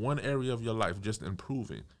something, in one area of your life, just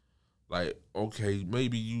improving. Like, okay,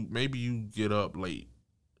 maybe you get up late.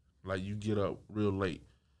 Like, you get up real late.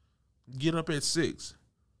 Get up at 6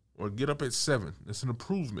 or get up at 7. It's an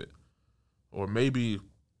improvement. Or maybe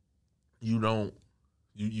you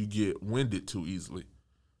get winded too easily.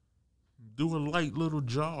 Do a light little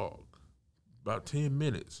jog, about 10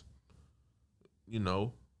 minutes,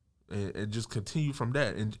 and just continue from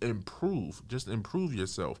that and improve. Just improve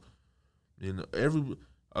yourself.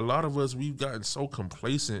 A lot of us, we've gotten so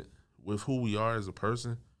complacent with who we are as a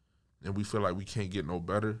person, and we feel like we can't get no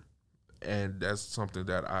better. And that's something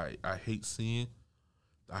that I hate seeing.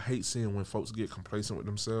 I hate seeing when folks get complacent with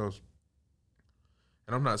themselves.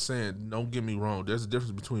 And I'm not saying, don't get me wrong, there's a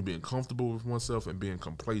difference between being comfortable with oneself and being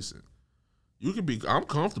complacent. I'm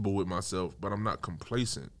comfortable with myself, but I'm not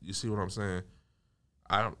complacent. You see what I'm saying?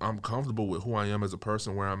 I'm comfortable with who I am as a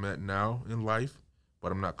person, where I'm at now in life,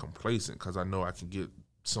 but I'm not complacent because I know I can get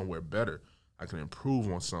somewhere better. I can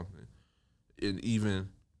improve on something. And even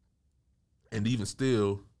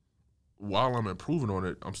still, while I'm improving on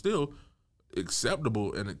it, I'm still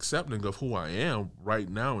acceptable and accepting of who I am right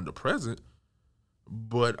now in the present.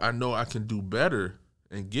 But I know I can do better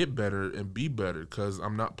and get better and be better because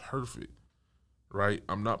I'm not perfect, right?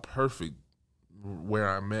 I'm not perfect where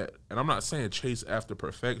I'm at. And I'm not saying chase after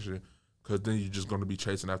perfection, because then you're just going to be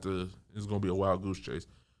chasing after, it's going to be a wild goose chase.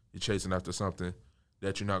 You're chasing after something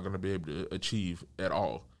that you're not going to be able to achieve at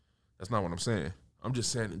all. That's not what I'm saying. I'm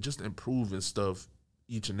just saying just improving stuff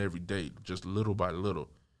each and every day, just little by little,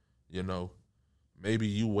 Maybe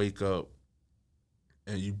you wake up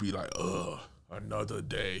and you be like, another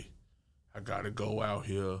day. I got to go out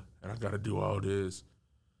here and I got to do all this.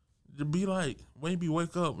 To be like, maybe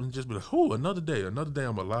wake up and just be like, another day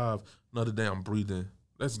I'm alive, another day I'm breathing.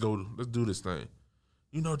 Let's do this thing.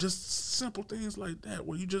 Just simple things like that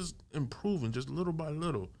where you just improving just little by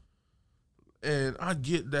little. And I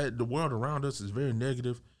get that the world around us is very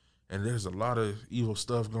negative and there's a lot of evil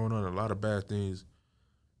stuff going on, a lot of bad things.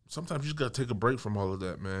 Sometimes you just got to take a break from all of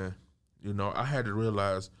that, man. I had to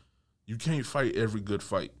realize you can't fight every good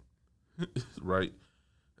fight, right?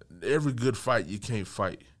 Every good fight you can't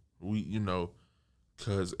fight.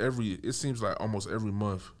 Because it seems like almost every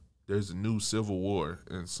month there's a new civil war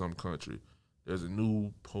in some country. There's a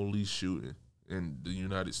new police shooting in the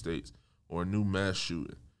United States or a new mass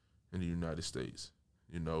shooting in the United States.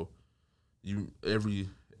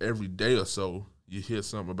 Every day or so you hear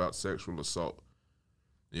something about sexual assault,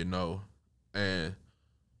 and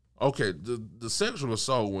okay, the sexual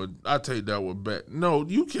assault one, I take that one back. No,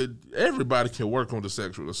 everybody can work on the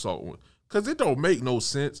sexual assault one because it don't make no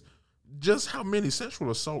sense. just how many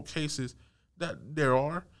sexual assault cases that there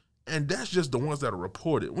are, and that's just the ones that are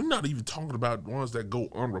reported. We're not even talking about ones that go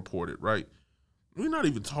unreported, right? We're not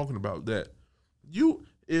even talking about that.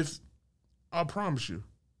 If I promise you,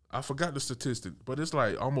 I forgot the statistic, but it's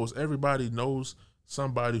like almost everybody knows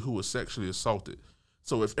somebody who was sexually assaulted.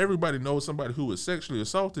 So if everybody knows somebody who was sexually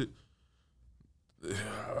assaulted,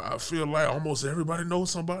 I feel like almost everybody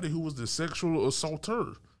knows somebody who was the sexual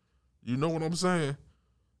assaulter. You know what I'm saying?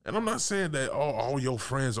 And I'm not saying that all your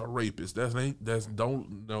friends are rapists. That's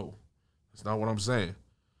not what I'm saying.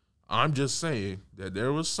 I'm just saying that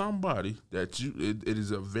there was somebody that it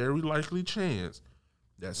is a very likely chance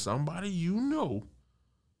that somebody you know,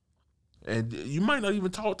 and you might not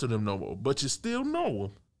even talk to them no more, but you still know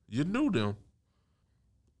them. You knew them.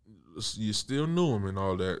 You still knew them and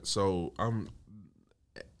all that. So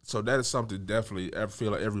that is something definitely I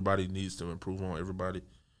feel like everybody needs to improve on. Everybody,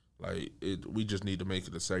 like we just need to make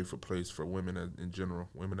it a safer place for women in general,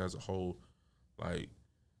 women as a whole, like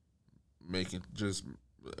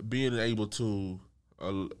being able to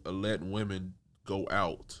let women go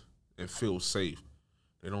out and feel safe.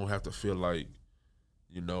 They don't have to feel like,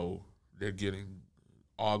 they're getting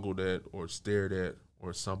ogled at or stared at,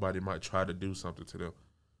 or somebody might try to do something to them.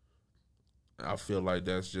 I feel like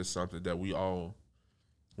that's just something that we all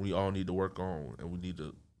need to work on, and we need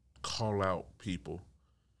to call out people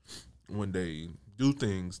when they do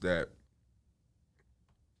things that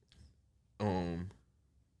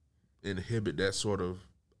inhibit that sort of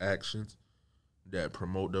actions, that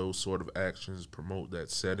promote those sort of actions, promote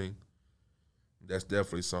that setting. That's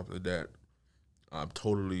definitely something that I'm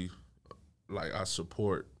totally, like, I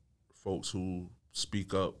support folks who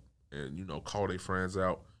speak up and, call their friends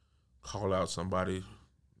out, call out somebody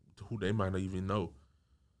who they might not even know.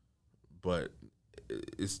 But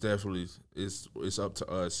it's definitely, it's up to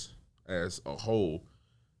us as a whole,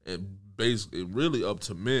 and basically really up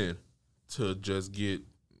to men to just get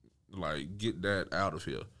that out of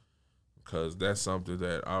here, because that's something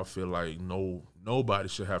that I feel like nobody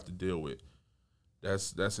should have to deal with.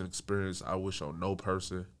 That's an experience I wish on no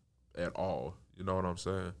person at all. You know what I'm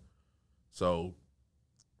saying? So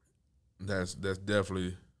that's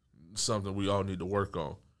definitely something we all need to work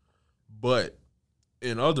on. But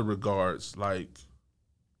in other regards, like,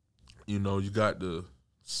 you got the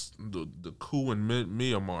coup in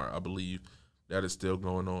Myanmar, I believe, that is still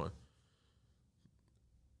going on.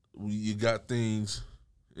 You got things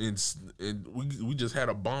we just had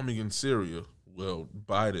a bombing in Syria. Well,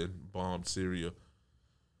 Biden bombed Syria.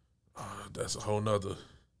 That's a whole nother.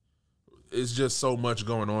 It's just so much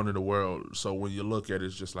going on in the world. So when you look at it,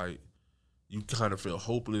 it's just like you kind of feel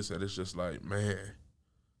hopeless, and it's just like, man,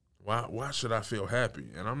 why should I feel happy?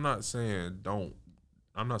 And I'm not saying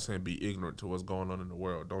be ignorant to what's going on in the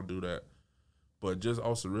world. Don't do that. But just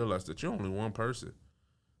also realize that you're only one person.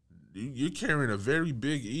 You're carrying a very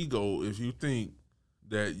big ego if you think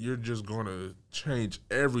that you're just going to change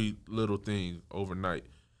every little thing overnight.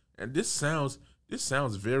 And this sounds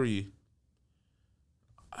very,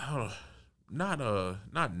 I don't know,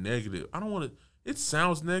 not negative. I don't want to. It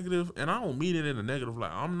sounds negative, and I don't mean it in a negative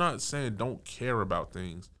light. I'm not saying don't care about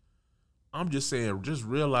things. I'm just saying just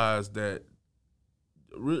realize that.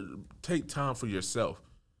 Take time for yourself.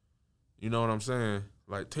 You know what I'm saying?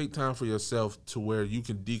 Like, take time for yourself to where you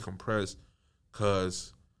can decompress,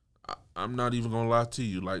 because I'm not even going to lie to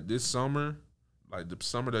you. Like, this summer, like the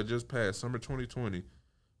summer that just passed, summer 2020,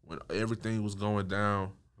 when everything was going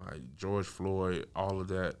down, like George Floyd, all of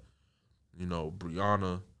that,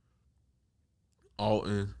 Breonna,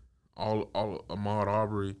 Alton, all Ahmaud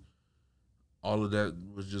Arbery, all of that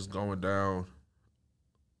was just going down.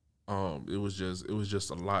 It was just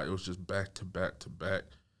a lot. It was just back to back to back,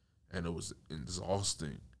 and it was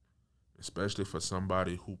exhausting, especially for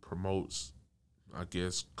somebody who promotes, I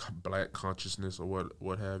guess, black consciousness or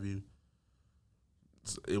what have you.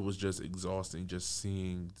 It was just exhausting, just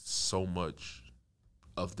seeing so much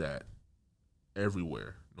of that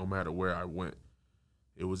everywhere, no matter where I went.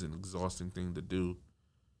 It was an exhausting thing to do.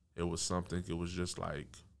 It was something. It was just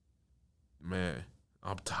like, man,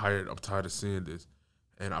 I'm tired. I'm tired of seeing this.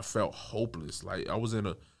 And I felt hopeless. Like, I was in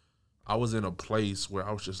a place where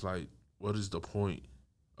I was just like, what is the point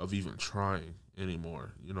of even trying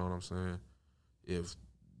anymore? You know what I'm saying? If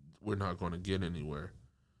we're not going to get anywhere,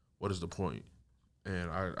 what is the point?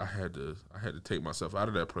 And I had to take myself out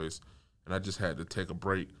of that place, and I just had to take a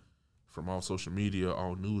break from all social media,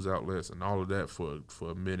 all news outlets, and all of that for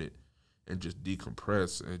a minute, and just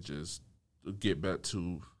decompress and just get back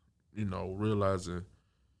to, realizing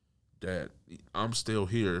that I'm still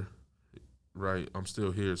here, right? I'm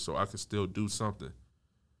still here, so I can still do something.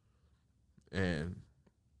 And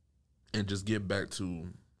and just get back to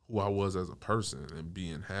who I was as a person and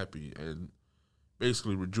being happy and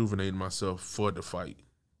basically rejuvenating myself for the fight.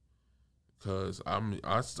 Because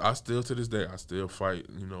I still to this day, I still fight,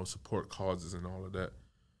 support causes and all of that.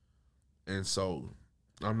 And so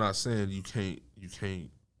I'm not saying you can't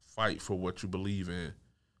fight for what you believe in.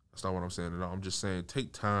 That's not what I'm saying at all. I'm just saying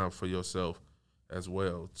take time for yourself as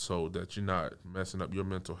well so that you're not messing up your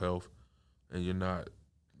mental health and you're not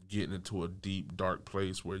getting into a deep, dark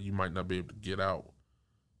place where you might not be able to get out.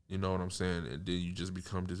 You know what I'm saying? And then you just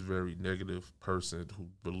become this very negative person who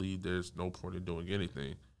believe there's no point in doing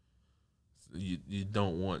anything. You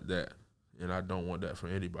don't want that, and I don't want that for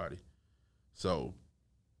anybody. So,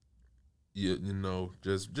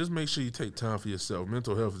 just make sure you take time for yourself.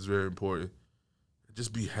 Mental health is very important.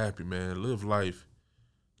 Just be happy, man. Live life.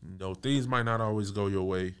 Things might not always go your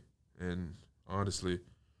way, and honestly,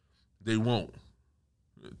 they won't.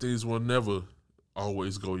 Things will never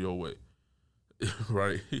always go your way,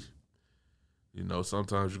 right?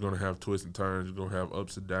 Sometimes you're going to have twists and turns. You're going to have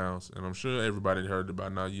ups and downs, and I'm sure everybody heard it by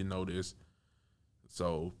now. You know this.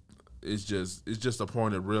 So it's just a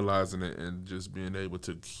point of realizing it and just being able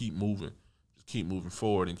to keep moving. Just keep moving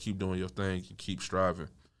forward and keep doing your thing and keep striving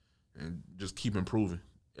and just keep improving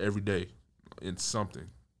every day in something.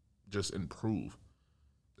 Just improve.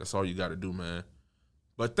 That's all you got to do, man.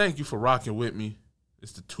 But thank you for rocking with me.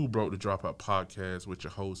 It's the Too Broke to Drop Out podcast with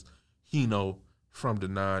your host, Hino from the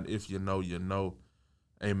 9. If you know, you know.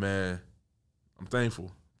 Hey, man, I'm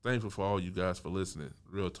thankful. Thankful for all you guys for listening.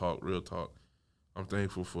 Real talk, real talk. I'm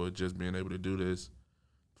thankful for just being able to do this,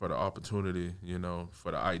 for the opportunity,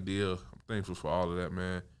 for the idea. I'm thankful for all of that,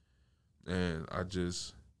 man. And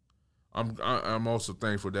I'm also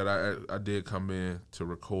thankful that I did come in to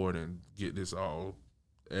record and get this all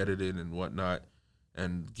edited and whatnot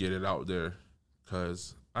and get it out there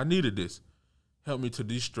because I needed this. Helped me to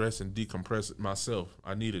de-stress and decompress myself.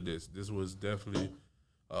 I needed this. This was definitely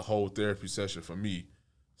a whole therapy session for me.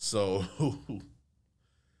 So,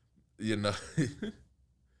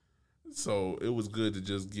 so it was good to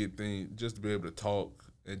just get things, just to be able to talk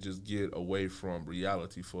and just get away from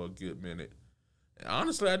reality for a good minute. And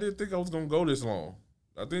honestly, I didn't think I was going to go this long.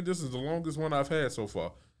 I think this is the longest one I've had so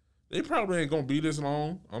far. They probably ain't going to be this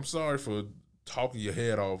long. I'm sorry for talking your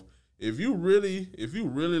head off. If you really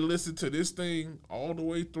listen to this thing all the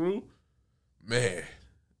way through, man,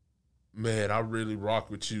 I really rock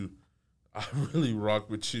with you. I really rock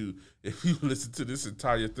with you. If you listen to this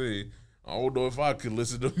entire thing, I don't know if I could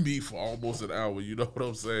listen to me for almost an hour. You know what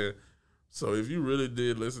I'm saying? So if you really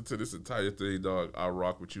did listen to this entire thing, dog, I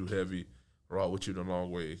rock with you heavy. Rock with you the long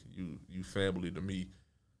way. You family to me.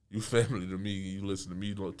 You family to me. You listen to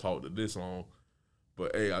me talk to this long.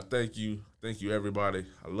 But, hey, I thank you. Thank you, everybody.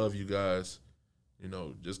 I love you guys.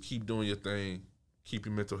 Just keep doing your thing. Keep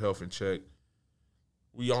your mental health in check.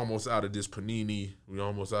 We almost out of this panini. We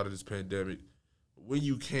almost out of this pandemic. When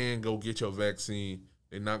you can, go get your vaccine.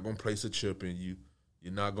 They're not going to place a chip in you.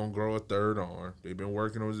 You're not going to grow a third arm. They've been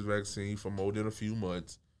working on this vaccine for more than a few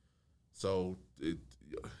months. So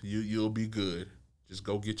you'll be good. Just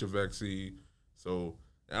go get your vaccine. So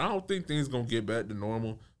I don't think things going to get back to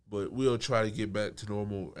normal, but we'll try to get back to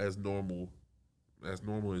normal as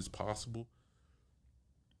possible.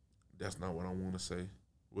 That's not what I want to say.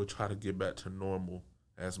 We'll try to get back to normal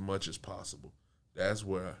as much as possible. That's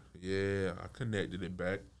where, I connected it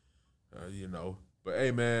back, But,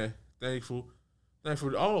 hey, man, thankful.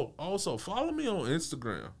 Oh, also, follow me on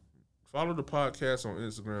Instagram. Follow the podcast on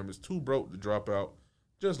Instagram. It's Too Broke to Drop Out.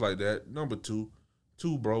 Just like that. Number 2.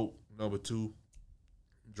 Too Broke. Number 2.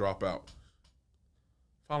 Drop Out.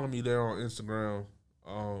 Follow me there on Instagram.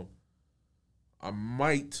 I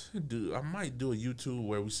might do a YouTube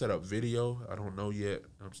where we set up video. I don't know yet.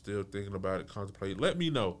 I'm still thinking about it, contemplating. Let me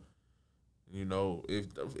know.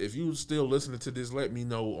 If you still listening to this, let me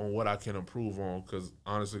know on what I can improve on. Because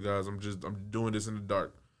honestly, guys, I'm doing this in the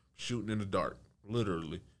dark, shooting in the dark,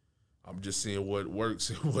 literally. I'm just seeing what works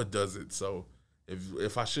and what doesn't. So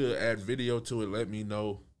if I should add video to it, let me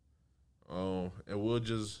know. And we'll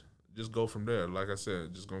just go from there. Like I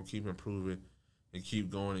said, just gonna keep improving and keep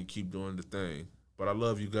going and keep doing the thing. But I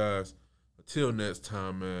love you guys. Until next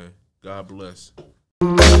time, man. God bless.